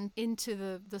they've grown into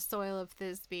the soil of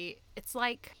Thisbe, it's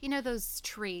like, you know, those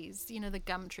trees, you know, the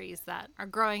gum trees that are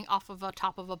growing off of a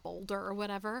top of a boulder or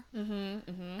whatever.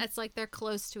 It's like they're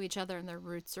close to each other and their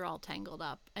roots are all tangled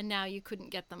up. And now you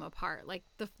couldn't get them apart. Like,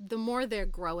 the more they're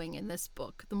growing in this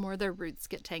book, the more their roots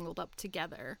get tangled up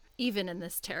together, even in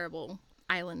this terrible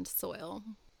island soil.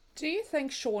 Do you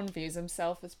think Sean views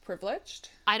himself as privileged?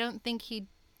 I don't think he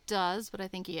does, but I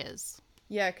think he is.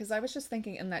 Yeah, because I was just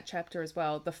thinking in that chapter as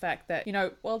well, the fact that, you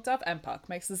know, well, Dove and Puck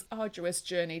makes this arduous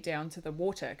journey down to the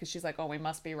water because she's like, oh, we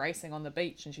must be racing on the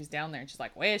beach. And she's down there and she's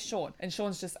like, where's Sean? And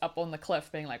Sean's just up on the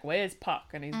cliff being like, where's Puck?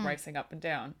 And he's racing up and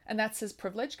down. And that's his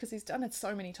privilege because he's done it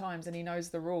so many times and he knows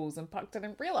the rules. And Puck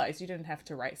didn't realize you didn't have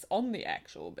to race on the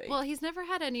actual beach. Well, he's never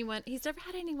had anyone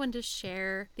to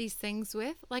share these things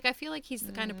with. Like, I feel like he's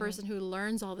the kind of person who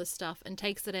learns all this stuff and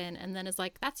takes it in and then is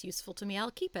like, that's useful to me,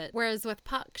 I'll keep it. Whereas with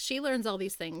Puck, she learns all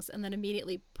these things and then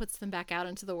immediately puts them back out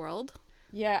into the world.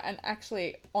 Yeah, and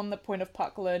actually, on the point of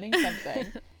Puck learning something,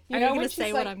 you know, going to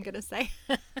say what I'm going to say?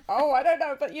 Oh, I don't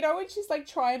know, but you know when she's like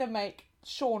trying to make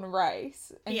Sean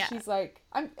race, and she's like,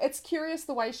 it's curious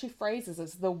the way she phrases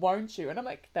this, the won't you, and I'm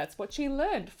like, that's what she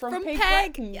learned from Peg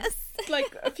Grattan, yes,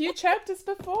 like a few chapters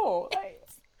before. Like,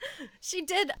 she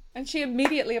did. And she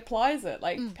immediately applies it.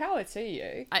 Like, power to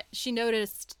you. She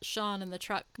noticed Sean in the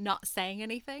truck not saying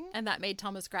anything, and that made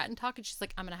Thomas Grattan talk, and she's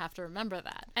like, I'm going to have to remember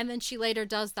that. And then she later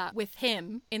does that with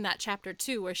him in that chapter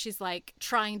too, where she's like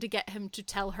trying to get him to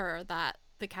tell her that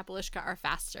the Kapalishka are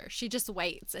faster. She just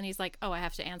waits, and he's like, oh, I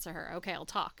have to answer her. Okay, I'll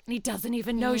talk. And he doesn't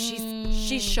even know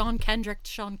she's Sean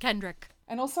Kendrick.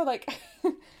 And also, like...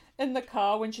 in the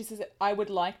car when she says, I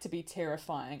would like to be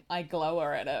terrifying, I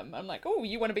glower at him. I'm like, oh,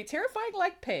 you want to be terrifying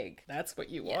like Peg? That's what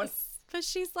you want. Yes, but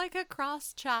she's like a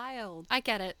cross child. I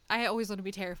get it. I always want to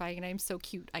be terrifying and I'm so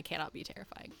cute I cannot be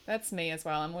terrifying. That's me as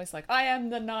well. I'm always like, I am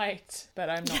the knight,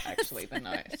 but I'm not actually the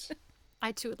knight.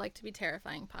 I too would like to be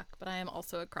terrifying, Puck, but I am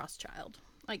also a cross child.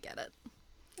 I get it.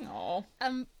 Aww.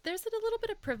 There's a little bit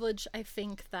of privilege, I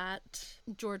think, that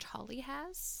George Hawley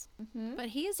has, but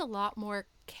he is a lot more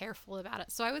careful about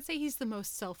it. So I would say he's the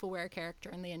most self-aware character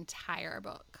in the entire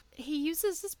book. He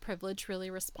uses his privilege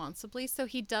really responsibly, so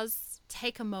he does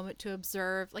take a moment to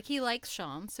observe. Like, he likes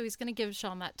Sean, so he's going to give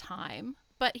Sean that time,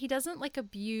 but he doesn't, like,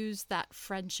 abuse that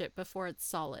friendship before it's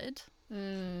solid.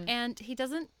 And he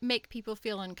doesn't make people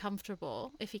feel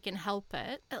uncomfortable if he can help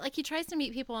it. Like, he tries to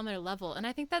meet people on their level. And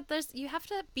I think that you have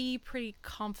to be pretty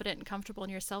confident and comfortable in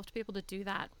yourself to be able to do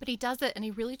that. But he does it, and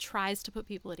he really tries to put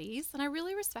people at ease. And I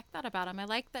really respect that about him. I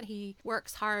like that he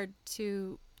works hard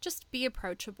to just be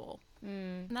approachable.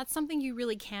 And that's something you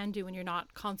really can do when you're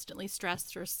not constantly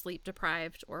stressed or sleep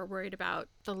deprived or worried about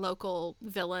the local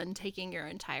villain taking your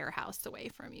entire house away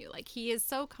from you. Like, he is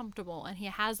so comfortable and he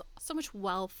has so much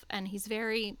wealth and he's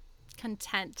very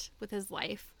content with his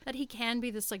life that he can be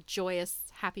this, like, joyous,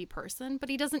 happy person, but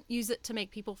he doesn't use it to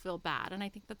make people feel bad. And I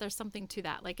think that there's something to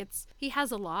that. Like, he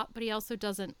has a lot, but he also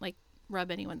doesn't, like, rub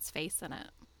anyone's face in it.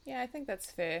 Yeah, I think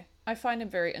that's fair. I find him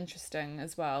very interesting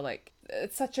as well. Like,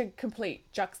 it's such a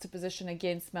complete juxtaposition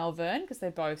against Malvern because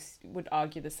they both would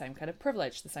argue the same kind of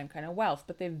privilege, the same kind of wealth,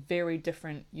 but they're very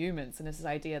different humans. And this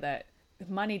idea that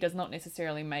money does not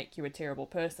necessarily make you a terrible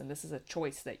person. This is a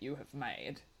choice that you have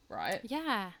made, right?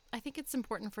 Yeah. I think it's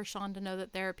important for Sean to know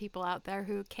that there are people out there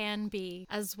who can be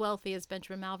as wealthy as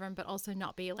Benjamin Malvern, but also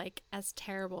not be, like, as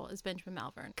terrible as Benjamin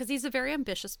Malvern. Because he's a very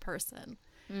ambitious person.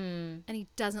 And he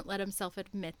doesn't let himself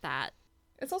admit that.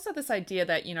 It's also this idea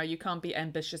that, you can't be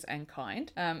ambitious and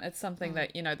kind. It's something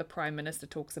that, the Prime Minister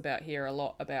talks about here a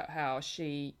lot, about how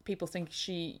people think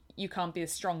you can't be a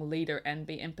strong leader and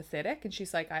be empathetic. And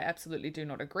she's like, I absolutely do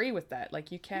not agree with that.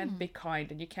 Like, you can be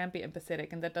kind and you can be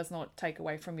empathetic, and that does not take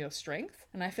away from your strength.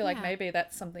 And I feel like maybe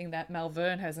that's something that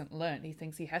Malvern hasn't learned. He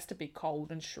thinks he has to be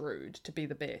cold and shrewd to be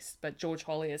the best. But George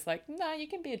Holly is like, no, you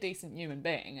can be a decent human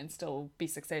being and still be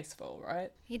successful,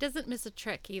 right? He doesn't miss a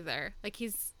trick either. Like,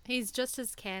 he's just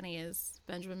as canny as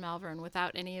Benjamin Malvern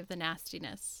without any of the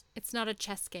nastiness. It's not a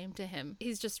chess game to him.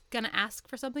 He's just gonna ask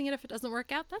for something, and if it doesn't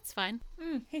work out, that's fine.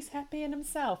 He's happy in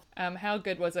himself. How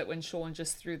good was it when Sean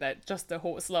just threw that just a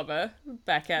horse lover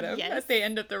back at him at the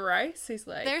end of the race? He's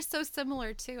like, they're so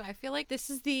similar too. I feel like this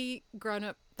is the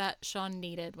grown-up that Sean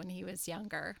needed when he was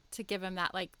younger, to give him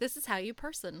that, like, this is how you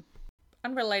person.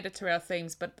 Unrelated to our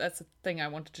themes, but that's the thing I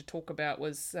wanted to talk about,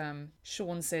 was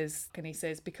Sean says,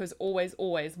 because always,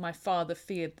 always my father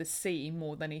feared the sea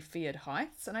more than he feared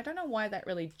heights. And I don't know why that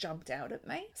really jumped out at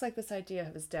me. It's like this idea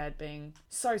of his dad being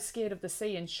so scared of the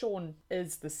sea, and Sean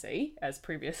is the sea, as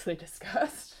previously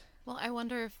discussed. Well, I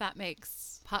wonder if that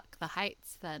makes Puck the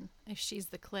heights then, if she's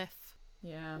the cliff.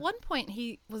 Yeah. One point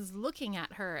he was looking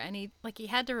at her, and he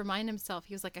had to remind himself.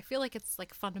 He was like, I feel like it's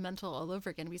like fundamental all over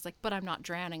again. But he's like, but I'm not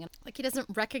drowning. And like, he doesn't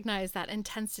recognize that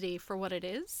intensity for what it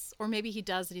is. Or maybe he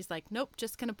does, and he's like, nope,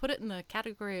 just gonna put it in the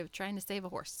category of trying to save a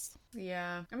horse.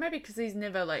 Yeah. And maybe because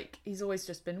he's always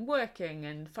just been working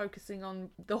and focusing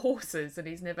on the horses, and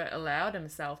he's never allowed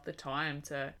himself the time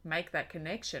to make that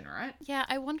connection, right? Yeah,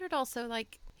 I wondered also,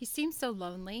 like, he seems so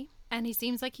lonely, and he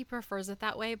seems like he prefers it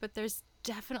that way, but there's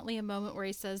definitely a moment where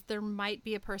he says there might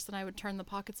be a person I would turn the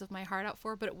pockets of my heart out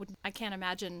for, but I can't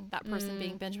imagine that person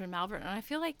being Benjamin Malvern. And I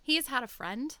feel like he has had a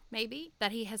friend, maybe,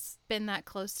 that he has been that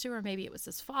close to, or maybe it was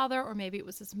his father, or maybe it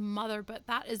was his mother, but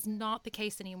that is not the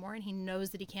case anymore, and he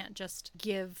knows that he can't just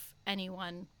give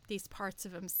anyone these parts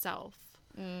of himself.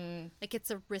 Like, it's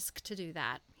a risk to do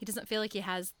that. He doesn't feel like he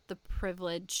has the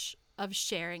privilege of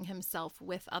sharing himself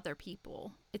with other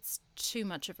people. It's too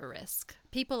much of a risk.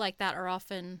 People like that are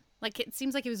often, like, it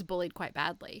seems like he was bullied quite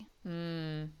badly.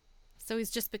 So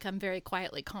he's just become very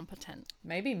quietly competent.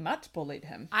 Maybe Mutt bullied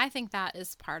him. I think that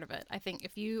is part of it. I think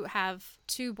if you have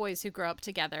two boys who grow up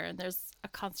together and there's a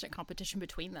constant competition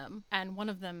between them, and one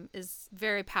of them is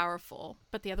very powerful,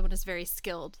 but the other one is very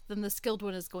skilled, then the skilled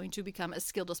one is going to become as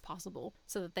skilled as possible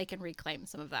so that they can reclaim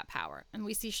some of that power. And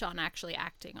we see Sean actually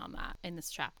acting on that in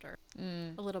this chapter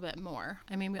a little bit more.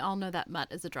 I mean, we all know that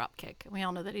Mutt is a dropkick. We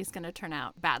all know that he's going to turn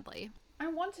out badly. I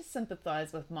want to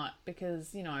sympathize with Mutt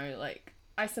because, like,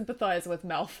 I sympathize with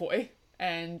Malfoy,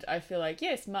 and I feel like,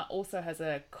 yes, Mutt also has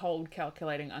a cold,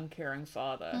 calculating, uncaring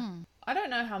father. I don't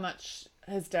know how much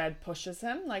his dad pushes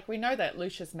him. Like, we know that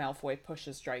Lucius Malfoy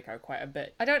pushes Draco quite a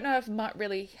bit. I don't know if Mutt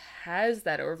really has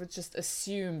that, or if it's just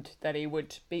assumed that he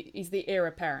would be. He's the heir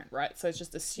apparent, right? So it's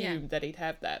just assumed that he'd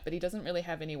have that, but he doesn't really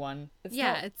have anyone.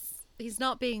 He's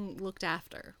not being looked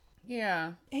after.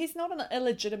 Yeah. He's not an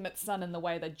illegitimate son in the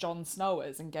way that Jon Snow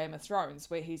is in Game of Thrones,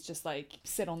 where he's just, like,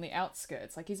 set on the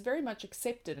outskirts. Like, he's very much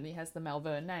accepted, and he has the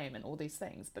Malvern name and all these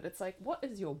things. But it's like, what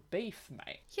is your beef,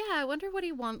 mate? Yeah, I wonder what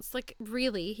he wants. Like,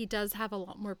 really, he does have a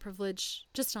lot more privilege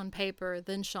just on paper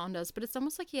than Sean does. But it's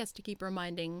almost like he has to keep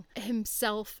reminding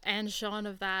himself and Sean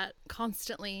of that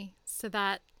constantly so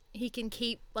that he can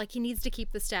keep, like, he needs to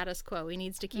keep the status quo. He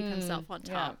needs to keep himself on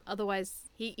top. Yeah. Otherwise,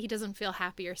 he doesn't feel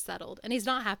happy or settled. And he's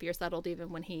not happy or settled even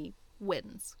when he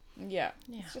wins. Yeah.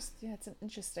 It's just, it's an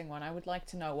interesting one. I would like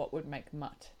to know what would make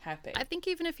Mutt happy. I think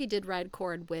even if he did ride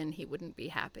Core and win, he wouldn't be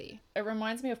happy. It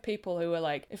reminds me of people who are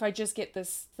like, if I just get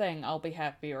this thing, I'll be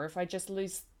happy. Or if I just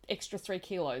lose extra 3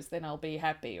 kilos, then I'll be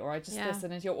happy. Or I just this,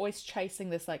 and you're always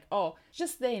chasing this, like, oh,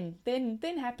 just then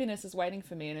happiness is waiting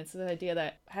for me. And it's the idea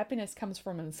that happiness comes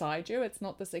from inside you. It's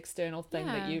not this external thing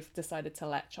that you've decided to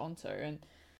latch onto. And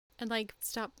like,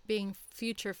 stop being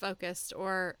future focused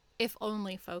or if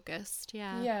only focused.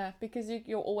 Yeah, because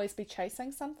you'll always be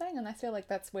chasing something, and I feel like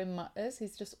that's where Mutt is.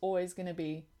 He's just always going to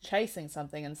be chasing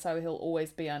something, and so he'll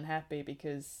always be unhappy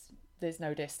because there's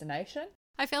no destination.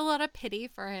 I feel a lot of pity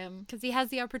for him because he has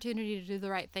the opportunity to do the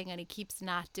right thing and he keeps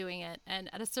not doing it. And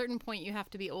at a certain point, you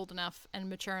have to be old enough and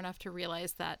mature enough to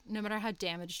realize that no matter how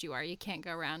damaged you are, you can't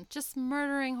go around just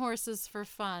murdering horses for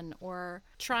fun or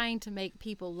trying to make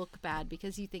people look bad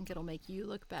because you think it'll make you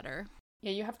look better.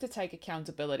 Yeah, you have to take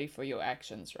accountability for your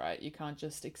actions, right? You can't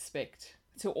just expect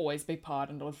to always be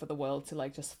pardoned or for the world to,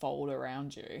 like, just fold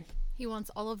around you. He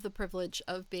wants all of the privilege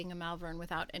of being a Malvern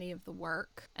without any of the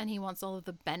work, and he wants all of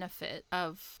the benefit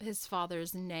of his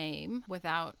father's name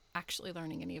without actually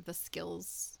learning any of the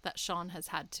skills that Sean has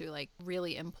had to, like,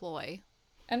 really employ.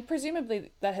 And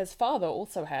presumably that his father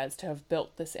also has to have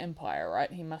built this empire, right?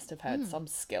 He must have had some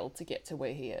skill to get to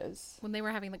where he is. When they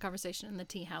were having the conversation in the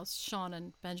tea house, Sean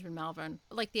and Benjamin Malvern,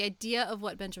 like the idea of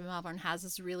what Benjamin Malvern has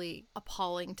is really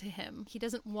appalling to him. He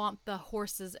doesn't want the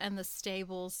horses and the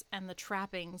stables and the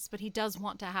trappings, but he does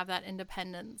want to have that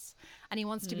independence, and he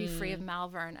wants to be free of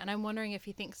Malvern. And I'm wondering if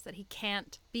he thinks that he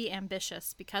can't be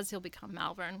ambitious because he'll become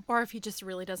Malvern, or if he just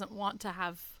really doesn't want to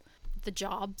have the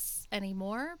jobs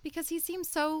anymore, because he seems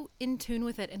so in tune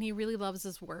with it, and he really loves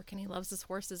his work and he loves his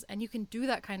horses, and you can do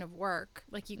that kind of work.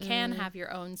 Like, you can have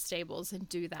your own stables and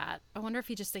do that. I wonder if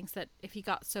he just thinks that if he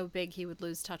got so big he would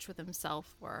lose touch with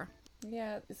himself, or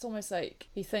Yeah, it's almost like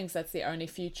he thinks that's the only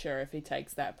future if he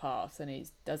takes that path, and he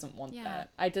doesn't want that.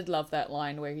 I did love that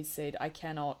line where he said, I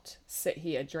cannot sit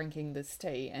here drinking this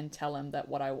tea and tell him that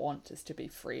what I want is to be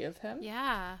free of him.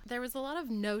 Yeah, there was a lot of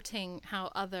noting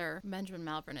how other Benjamin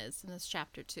Malvern is in this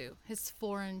chapter too. His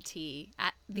foreign tea,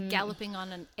 at the galloping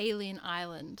on an alien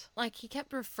island. Like, he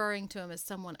kept referring to him as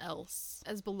someone else,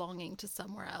 as belonging to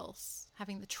somewhere else,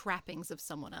 having the trappings of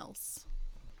someone else.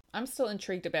 I'm still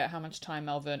intrigued about how much time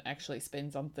Malvern actually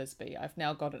spends on Thisbe. I've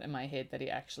now got it in my head that he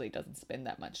actually doesn't spend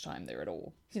that much time there at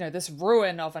all. You know, this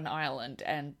ruin of an island,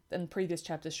 and in previous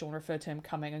chapters Sean referred to him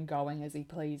coming and going as he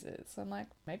pleases. I'm like,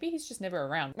 maybe he's just never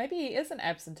around. Maybe he is an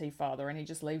absentee father and he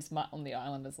just leaves Mutt on the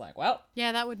island as like, well.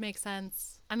 Yeah, that would make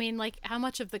sense. I mean, like, how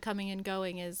much of the coming and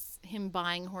going is him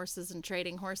buying horses and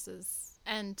trading horses?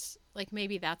 And, like,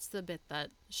 maybe that's the bit that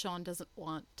Sean doesn't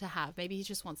want to have. Maybe he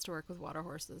just wants to work with water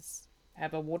horses.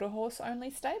 Have a water horse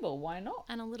only stable, why not?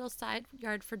 And a little side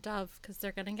yard for Dove, because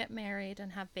they're going to get married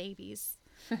and have babies.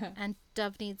 And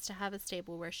Dove needs to have a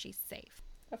stable where she's safe.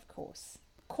 Of course.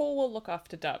 Cole will look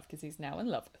after Dove because he's now in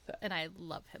love with her. And I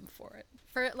love him for it.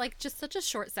 For, like, just such a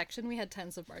short section, we had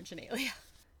tons of marginalia.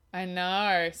 I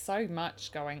know, so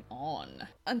much going on.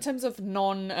 In terms of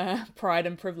non-pride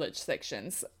and privilege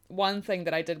sections, one thing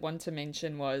that I did want to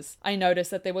mention was I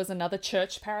noticed that there was another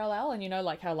church parallel, and you know,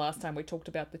 like how last time we talked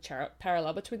about the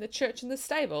parallel between the church and the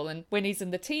stable, and when he's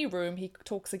in the tea room, he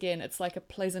talks again, it's like a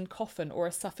pleasant coffin or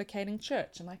a suffocating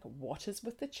church. I'm like, what is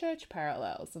with the church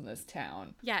parallels in this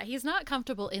town? Yeah, he's not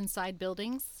comfortable inside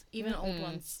buildings, even old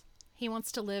ones. He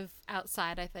wants to live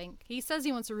outside, I think. He says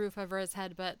he wants a roof over his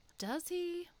head, but does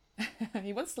he?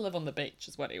 He wants to live on the beach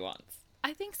is what he wants.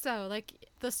 I think so. Like,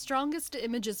 the strongest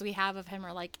images we have of him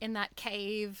are like in that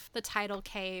cave, the tidal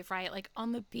cave, right? Like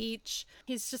on the beach.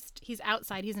 He's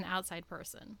outside. He's an outside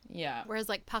person. Yeah. Whereas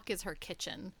like Puck is her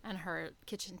kitchen and her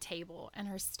kitchen table and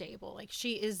her stable. Like,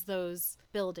 she is those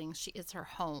buildings. She is her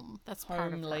home. That's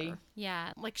part of her.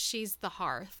 Yeah. Like, she's the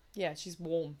hearth. Yeah, she's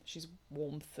warm. She's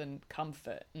warmth and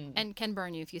comfort. And can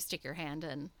burn you if you stick your hand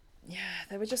in. Yeah,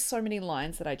 there were just so many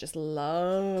lines that I just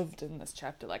loved in this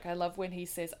chapter. Like, I love when he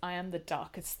says, I am the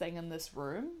darkest thing in this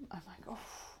room. I'm like, oh,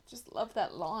 just love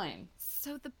that line.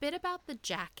 So the bit about the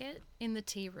jacket in the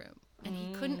tea room, and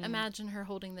he couldn't imagine her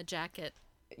holding the jacket.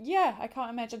 Yeah, I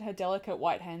can't imagine her delicate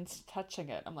white hands touching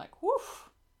it. I'm like, woof.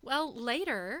 Well,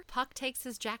 later, Puck takes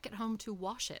his jacket home to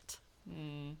wash it.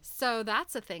 So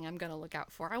that's a thing I'm going to look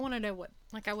out for. I want to know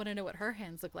what her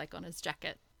hands look like on his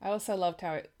jacket. I also loved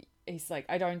how he's like,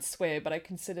 I don't swear, but I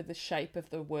consider the shape of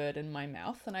the word in my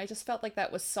mouth. And I just felt like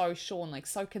that was so Sean, like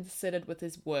so considered with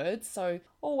his words, so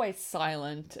always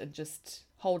silent and just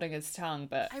holding his tongue.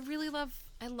 But I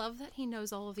love that he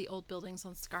knows all of the old buildings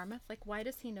on Skarmouth. Like, why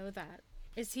does he know that?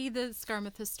 Is he the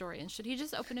Skarmouth historian? Should he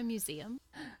just open a museum?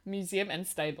 Museum and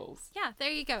stables. Yeah, there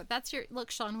you go. That's your...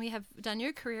 Look, Sean, we have done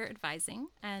your career advising,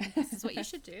 and this is what you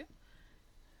should do.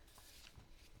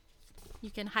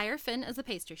 You can hire Finn as a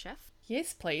pastry chef.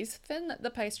 Yes, please. Finn, the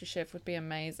pastry chef, would be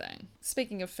amazing.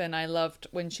 Speaking of Finn, I loved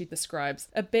when she describes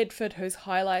a Bedford whose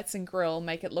highlights and grill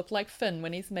make it look like Finn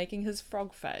when he's making his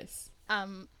frog face.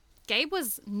 Gabe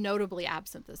was notably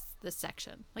absent this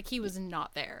section. Like, he was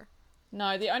not there.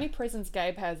 No, the only presence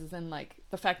Gabe has is in, like,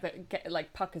 the fact that,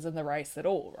 like, Puck is in the race at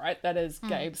all, right? That is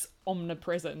Gabe's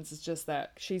omnipresence. It's just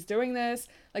that she's doing this.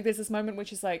 Like, there's this moment where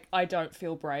she's like, I don't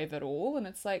feel brave at all. And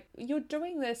it's like, you're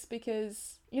doing this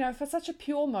because, you know, for such a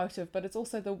pure motive, but it's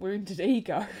also the wounded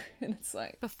ego. And it's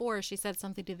like... Before, she said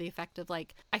something to the effect of,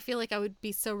 like, I feel like I would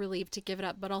be so relieved to give it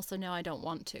up, but also no, I don't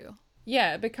want to.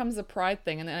 Yeah, it becomes a pride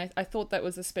thing. And I thought that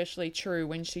was especially true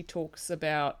when she talks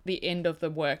about the end of the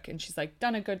work and she's like,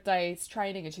 done a good day's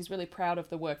training, and she's really proud of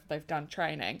the work that they've done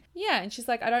training. Yeah, and she's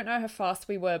like, I don't know how fast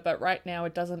we were, but right now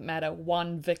it doesn't matter,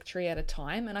 one victory at a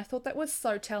time. And I thought that was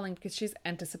so telling because she's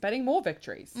anticipating more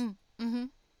victories.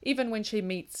 even when she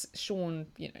meets Sean,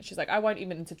 she's like, I won't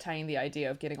even entertain the idea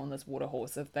of getting on this water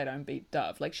horse if they don't beat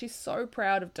Dove. Like, she's so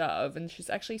proud of Dove, and she's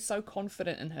actually so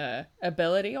confident in her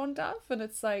ability on Dove. And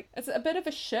it's like, it's a bit of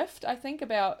a shift, I think,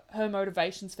 about her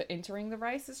motivations for entering the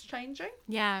race is changing.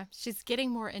 Yeah, she's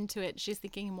getting more into it. She's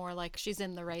thinking more like she's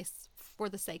in the race for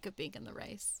the sake of being in the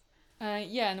race.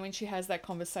 Yeah, and when she has that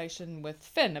conversation with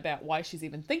Finn about why she's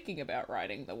even thinking about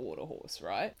riding the water horse,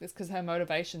 right? It's because her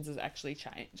motivations has actually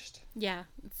changed. Yeah,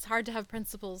 it's hard to have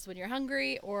principles when you're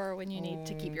hungry or when you need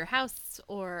to keep your house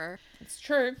or... It's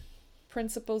true.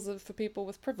 Principles are for people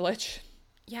with privilege.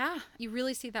 Yeah, you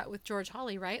really see that with George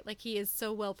Hawley, right? Like, he is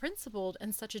so well principled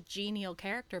and such a genial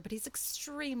character, but he's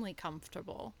extremely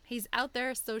comfortable. He's out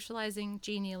there socializing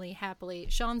genially, happily.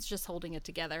 Sean's just holding it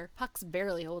together. Puck's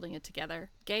barely holding it together.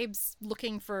 Gabe's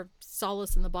looking for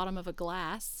solace in the bottom of a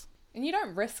glass. And you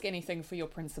don't risk anything for your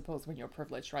principles when you're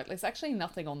privileged, right? There's actually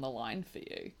nothing on the line for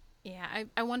you. Yeah,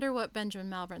 I wonder what Benjamin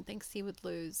Malvern thinks he would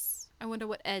lose. I wonder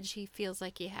what edge he feels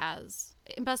like he has.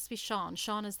 It must be Sean.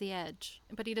 Sean is the edge.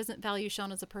 But he doesn't value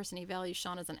Sean as a person. He values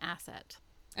Sean as an asset.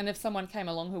 And if someone came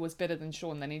along who was better than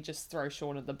Sean, then he'd just throw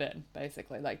Sean in the bin,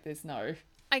 basically. Like, there's no...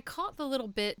 I caught the little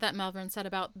bit that Malvern said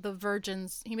about the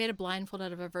virgins. He made a blindfold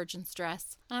out of a virgin's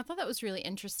dress. And I thought that was really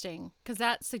interesting because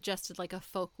that suggested like a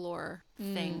folklore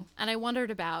thing. And I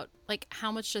wondered about like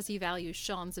how much does he value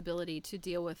Sean's ability to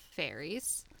deal with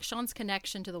fairies? Sean's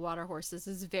connection to the water horses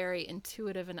is very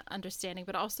intuitive and understanding,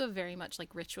 but also very much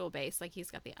like ritual based. Like,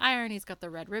 he's got the iron, he's got the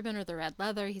red ribbon or the red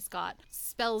leather, he's got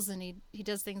spells, and he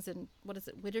does things in, what is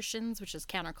it, Widdershins, which is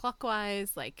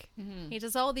counterclockwise. Like, he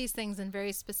does all these things in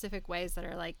very specific ways that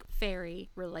are like fairy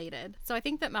related. So I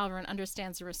think that Malvern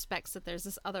understands and respects that there's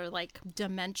this other like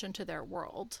dimension to their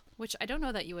world, which I don't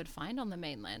know that you would find on the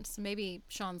mainland. So maybe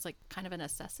Sean's like kind of a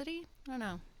necessity. I don't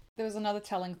know. There was another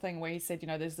telling thing where he said,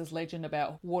 there's this legend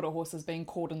about water horses being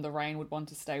caught in the rain would want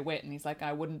to stay wet. And he's like,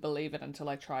 I wouldn't believe it until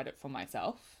I tried it for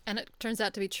myself. And it turns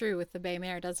out to be true with the Bay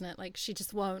Mare, doesn't it? Like, she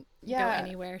just won't go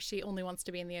anywhere. She only wants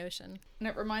to be in the ocean. And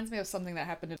it reminds me of something that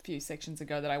happened a few sections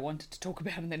ago that I wanted to talk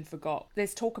about and then forgot.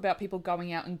 There's talk about people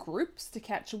going out in groups to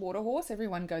catch a water horse.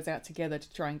 Everyone goes out together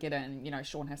to try and get it. And,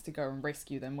 Sean has to go and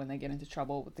rescue them when they get into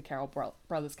trouble with the Carroll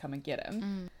brothers come and get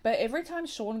him. But every time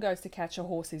Sean goes to catch a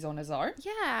horse, he's on his own.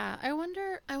 Yeah, I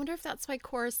wonder if that's why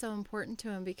Cor is so important to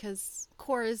him, because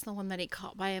Cor is the one that he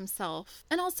caught by himself.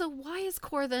 And also, why is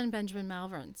Cor then Benjamin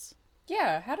Malvern's?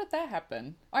 Yeah, how did that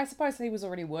happen? I suppose he was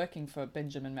already working for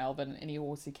Benjamin Malvern. Any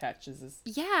horse he catches is...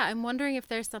 Yeah, I'm wondering if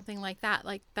there's something like that.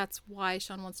 Like, that's why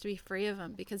Sean wants to be free of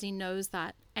him, because he knows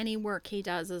that any work he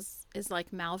does is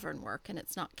like Malvern work, and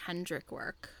it's not Kendrick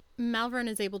work. Malvern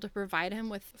is able to provide him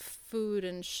with food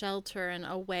and shelter and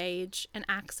a wage and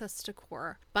access to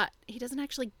Cor, but he doesn't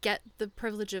actually get the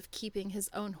privilege of keeping his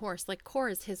own horse. Like, Cor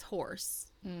is his horse.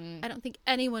 I don't think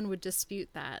anyone would dispute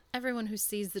that. Everyone who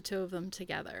sees the two of them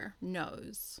together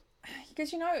knows.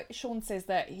 Because, Sean says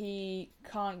that he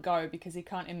can't go because he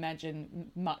can't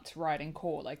imagine Mutt riding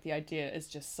Cor. Like, the idea is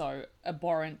just so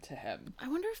abhorrent to him. I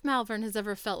wonder if Malvern has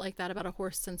ever felt like that about a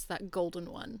horse since that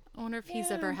golden one. I wonder if he's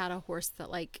ever had a horse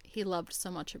that, like, he loved so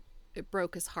much it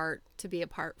broke his heart to be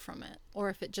apart from it. Or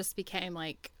if it just became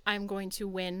like, I'm going to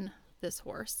win this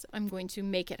horse. I'm going to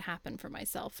make it happen for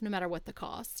myself, no matter what the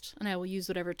cost. And I will use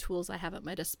whatever tools I have at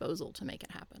my disposal to make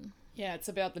it happen. Yeah, it's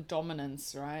about the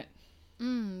dominance, right?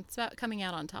 It's about coming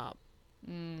out on top.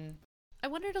 I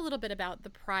wondered a little bit about the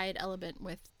pride element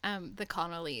with the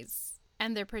Connollys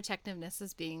and their protectiveness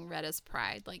as being read as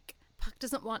pride. Like, Puck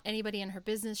doesn't want anybody in her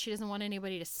business. She doesn't want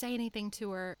anybody to say anything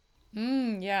to her.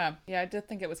 Yeah, I did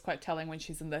think it was quite telling when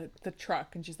she's in the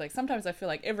truck and she's like, sometimes I feel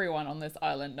like everyone on this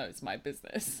island knows my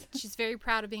business. She's very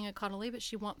proud of being a Connolly, but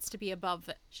she wants to be above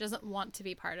it. She doesn't want to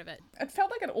be part of it. It felt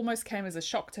like it almost came as a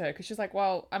shock to her because she's like,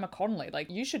 well, I'm a Connolly. Like,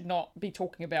 you should not be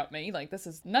talking about me. Like, this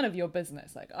is none of your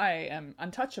business. Like, I am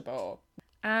untouchable.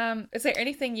 Is there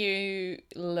anything you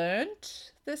learned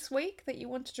this week that you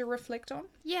wanted to reflect on?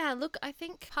 Yeah, look, I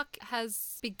think Puck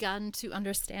has begun to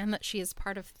understand that she is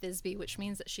part of Thisbe, which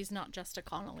means that she's not just a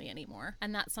Connolly anymore.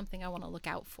 And that's something I want to look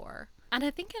out for. And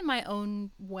I think in my own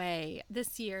way,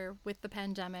 this year with the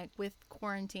pandemic, with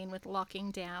quarantine, with locking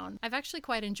down, I've actually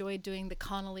quite enjoyed doing the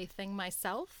Connolly thing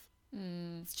myself.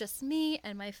 It's just me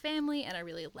and my family, and I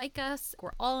really like us.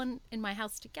 We're all in my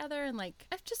house together, and like,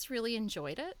 I've just really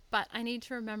enjoyed it. But I need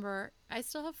to remember I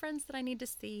still have friends that I need to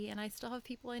see, and I still have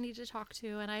people I need to talk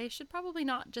to, and I should probably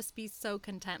not just be so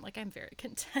content. Like, I'm very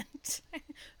content.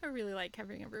 I really like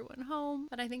having everyone home,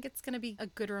 but I think it's going to be a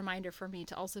good reminder for me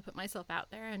to also put myself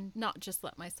out there and not just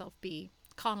let myself be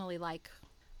Connolly-like.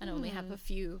 and only have a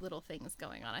few little things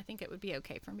going on. I think it would be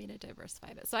okay for me to diversify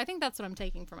a bit. So I think that's what I'm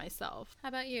taking for myself. How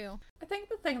about you? I think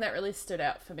the thing that really stood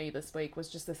out for me this week was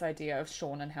just this idea of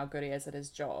Sean and how good he is at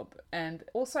his job. And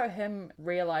also him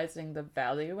realizing the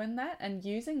value in that and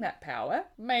using that power.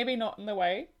 Maybe not in the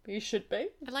way he should be.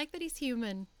 I like that he's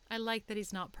human. I like that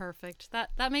he's not perfect.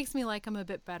 That makes me like him a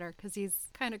bit better because he's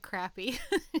kind of crappy.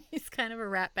 He's kind of a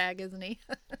rat bag, isn't he?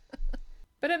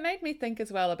 But it made me think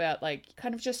as well about like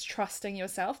kind of just trusting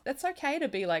yourself. It's okay to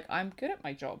be like, I'm good at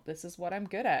my job. This is what I'm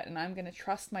good at. And I'm going to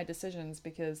trust my decisions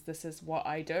because this is what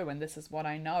I do and this is what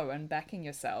I know, and backing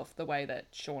yourself the way that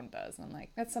Sean does. And like,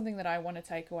 that's something that I want to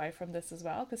take away from this as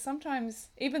well. Because sometimes,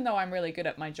 even though I'm really good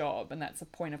at my job and that's a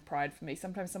point of pride for me,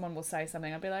 sometimes someone will say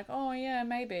something. I'll be like, oh yeah,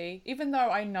 maybe. Even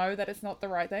though I know that it's not the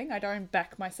right thing, I don't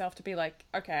back myself to be like,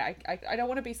 okay, I don't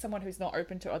want to be someone who's not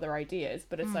open to other ideas.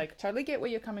 But it's like, totally get where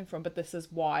you're coming from, but this is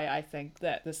why I think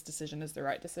that this decision is the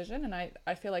right decision. And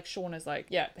I feel like Sean is like,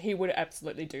 yeah, he would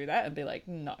absolutely do that and be like,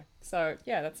 no. So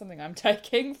yeah, that's something I'm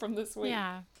taking from this week.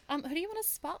 Yeah. Who do you want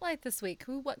to spotlight this week?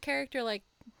 What character, like...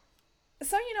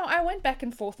 So, I went back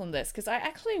and forth on this because I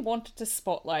actually wanted to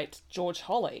spotlight George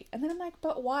Holly. And then I'm like,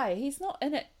 but why? He's not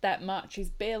in it that much. He's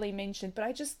barely mentioned. But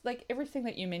I just, like, everything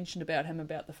that you mentioned about him,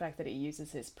 about the fact that he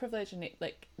uses his privilege and it,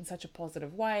 like, in such a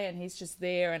positive way, and he's just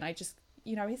there, and I just...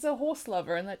 he's a horse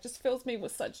lover, and that just fills me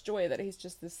with such joy that he's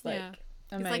just this, like,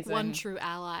 amazing. He's like one true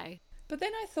ally. But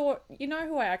then I thought,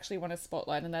 who I actually want to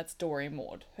spotlight, and that's Dory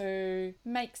Maud, who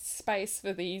makes space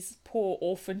for these poor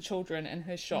orphan children in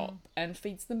her shop and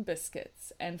feeds them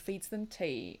biscuits and feeds them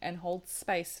tea and holds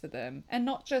space for them. And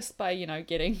not just by,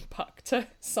 getting Puck to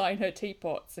sign her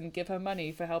teapots and give her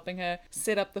money for helping her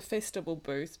set up the festival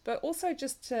booth, but also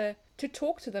just to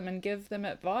talk to them and give them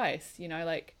advice,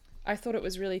 I thought it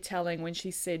was really telling when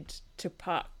she said to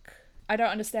Puck, I don't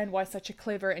understand why such a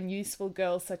clever and useful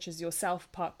girl such as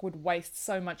yourself, Puck, would waste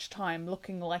so much time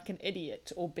looking like an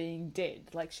idiot or being dead.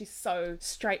 Like, she's so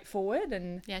straightforward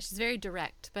and... Yeah, she's very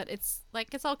direct, but it's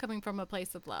all coming from a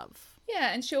place of love.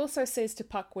 Yeah, and she also says to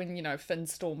Puck when, Finn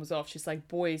storms off, she's like,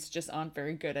 boys just aren't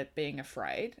very good at being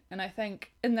afraid. And I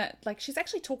think in that, like, she's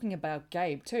actually talking about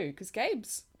Gabe too, because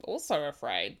Gabe's also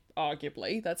afraid,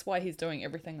 arguably. That's why he's doing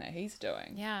everything that he's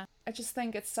doing. Yeah. I just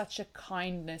think it's such a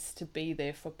kindness to be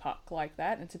there for Puck like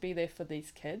that and to be there for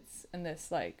these kids in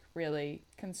this, like, really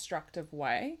constructive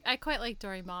way. I quite like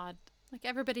Dory Maud. Like,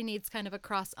 everybody needs kind of a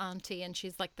cross auntie, and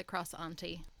she's like the cross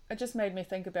auntie. It just made me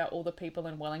think about all the people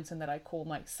in Wellington that I call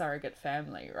like surrogate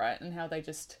family, right? And how they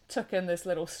just took in this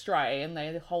little stray and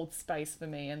they hold space for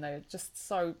me and they're just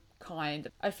so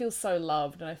kind. I feel so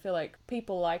loved, and I feel like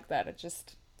people like that are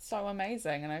just so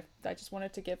amazing, and I just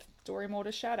wanted to give Dory Maud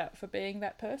a shout out for being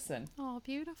that person. Oh,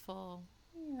 beautiful.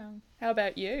 Yeah. How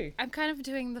about you? I'm kind of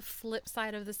doing the flip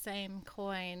side of the same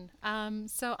coin.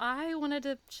 So I wanted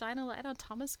to shine a light on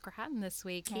Thomas Grattan this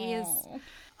week. He is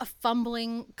a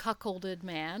fumbling, cuckolded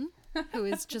man who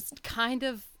is just kind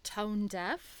of tone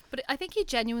deaf. But I think he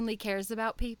genuinely cares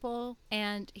about people,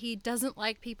 and he doesn't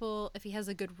like people if he has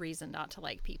a good reason not to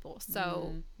like people.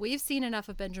 So we've seen enough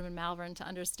of Benjamin Malvern to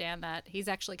understand that he's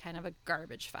actually kind of a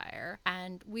garbage fire.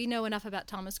 And we know enough about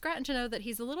Thomas Grattan to know that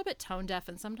he's a little bit tone deaf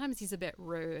and sometimes he's a bit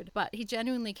rude. But he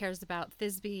genuinely cares about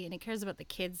Thisbe, and he cares about the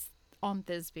kids on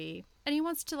Thisbe, and he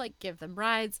wants to like give them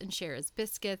rides and share his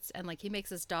biscuits, and like he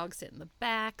makes his dog sit in the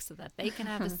back so that they can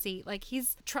have a seat. Like,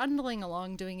 he's trundling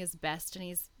along doing his best, and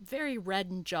he's very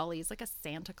red and jolly. He's like a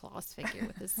Santa Claus figure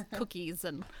with his cookies,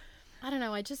 and I don't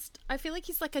know, I feel like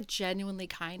he's like a genuinely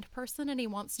kind person, and he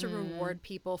wants to reward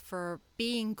people for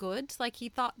being good. Like, he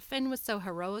thought Finn was so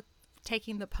heroic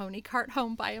taking the pony cart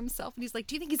home by himself, and he's like,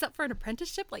 do you think he's up for an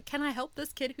apprenticeship? Like, can I help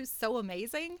this kid who's so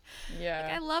amazing? Yeah.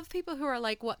 Like, I love people who are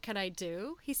like, what can I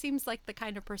do? He seems like the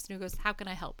kind of person who goes, how can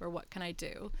I help, or what can I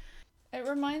do? It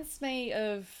reminds me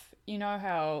of,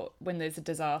 how when there's a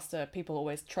disaster, people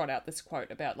always trot out this quote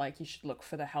about like, you should look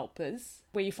for the helpers.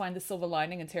 Where you find the silver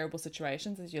lining in terrible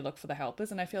situations is you look for the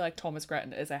helpers. And I feel like Thomas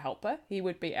Grattan is a helper. He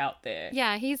would be out there.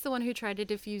 Yeah, he's the one who tried to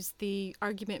diffuse the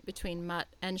argument between Mutt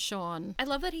and Sean. I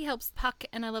love that he helps Puck,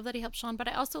 and I love that he helps Sean, but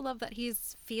I also love that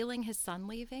he's feeling his son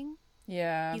leaving.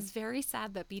 Yeah. He's very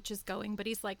sad that Beach is going, but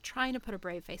he's like trying to put a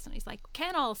brave face on. He's like,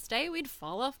 can't all stay? We'd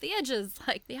fall off the edges.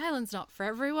 Like, the island's not for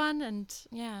everyone. And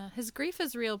yeah, his grief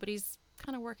is real, but he's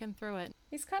kind of working through it.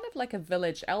 He's kind of like a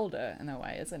village elder in a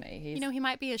way, isn't he? He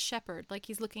might be a shepherd, like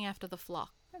he's looking after the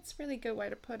flock. That's a really good way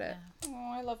to put it. Yeah.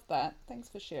 Oh, I love that. Thanks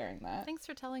for sharing that. Thanks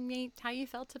for telling me how you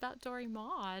felt about Dory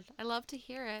Maud. I love to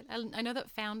hear it. I know that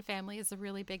found family is a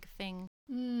really big thing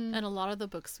in a lot of the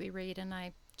books we read, and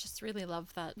I just really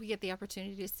love that we get the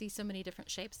opportunity to see so many different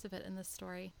shapes of it in this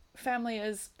story. Family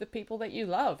is the people that you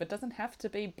love. It doesn't have to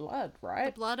be blood,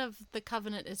 right? The blood of the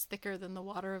covenant is thicker than the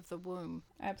water of the womb.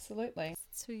 Absolutely.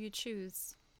 It's who you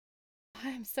choose.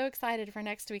 I'm so excited for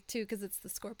next week too, because it's the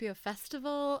Scorpio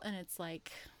festival, and it's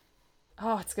like...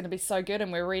 Oh, it's going to be so good,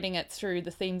 and we're reading it through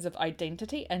the themes of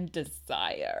identity and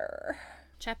desire.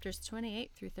 Chapters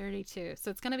 28 through 32.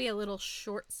 So it's going to be a little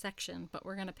short section, but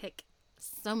we're going to pick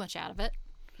so much out of it.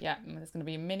 Yeah, and there's going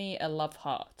to be a love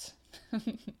heart.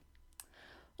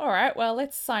 All right, well,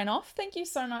 let's sign off. Thank you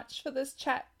so much for this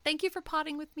chat. Thank you for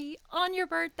potting with me on your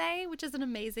birthday, which is an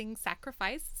amazing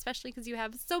sacrifice, especially because you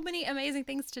have so many amazing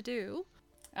things to do.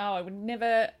 Oh, I would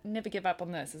never give up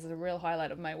on this. This is a real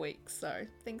highlight of my week, so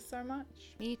thanks so much.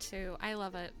 Me too. I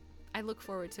love it. I look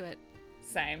forward to it.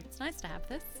 Same. It's nice to have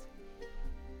this.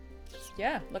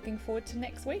 Yeah, looking forward to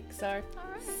next week, so all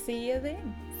right. See you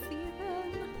then. See you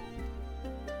then.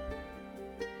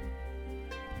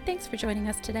 Thanks for joining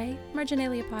us today.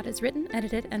 Marginalia Pod is written,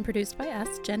 edited, and produced by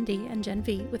us, Jen D and Jen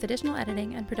V, with additional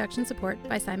editing and production support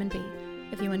by Simon B.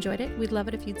 If you enjoyed it, we'd love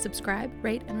it if you'd subscribe,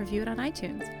 rate, and review it on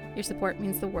iTunes. Your support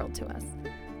means the world to us.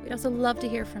 We'd also love to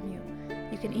hear from you.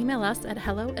 You can email us at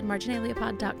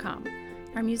hello@marginaliapod.com.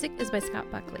 Our music is by Scott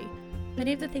Buckley.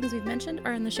 Many of the things we've mentioned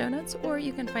are in the show notes, or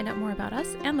you can find out more about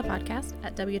us and the podcast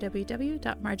at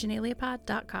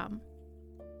www.marginaliapod.com.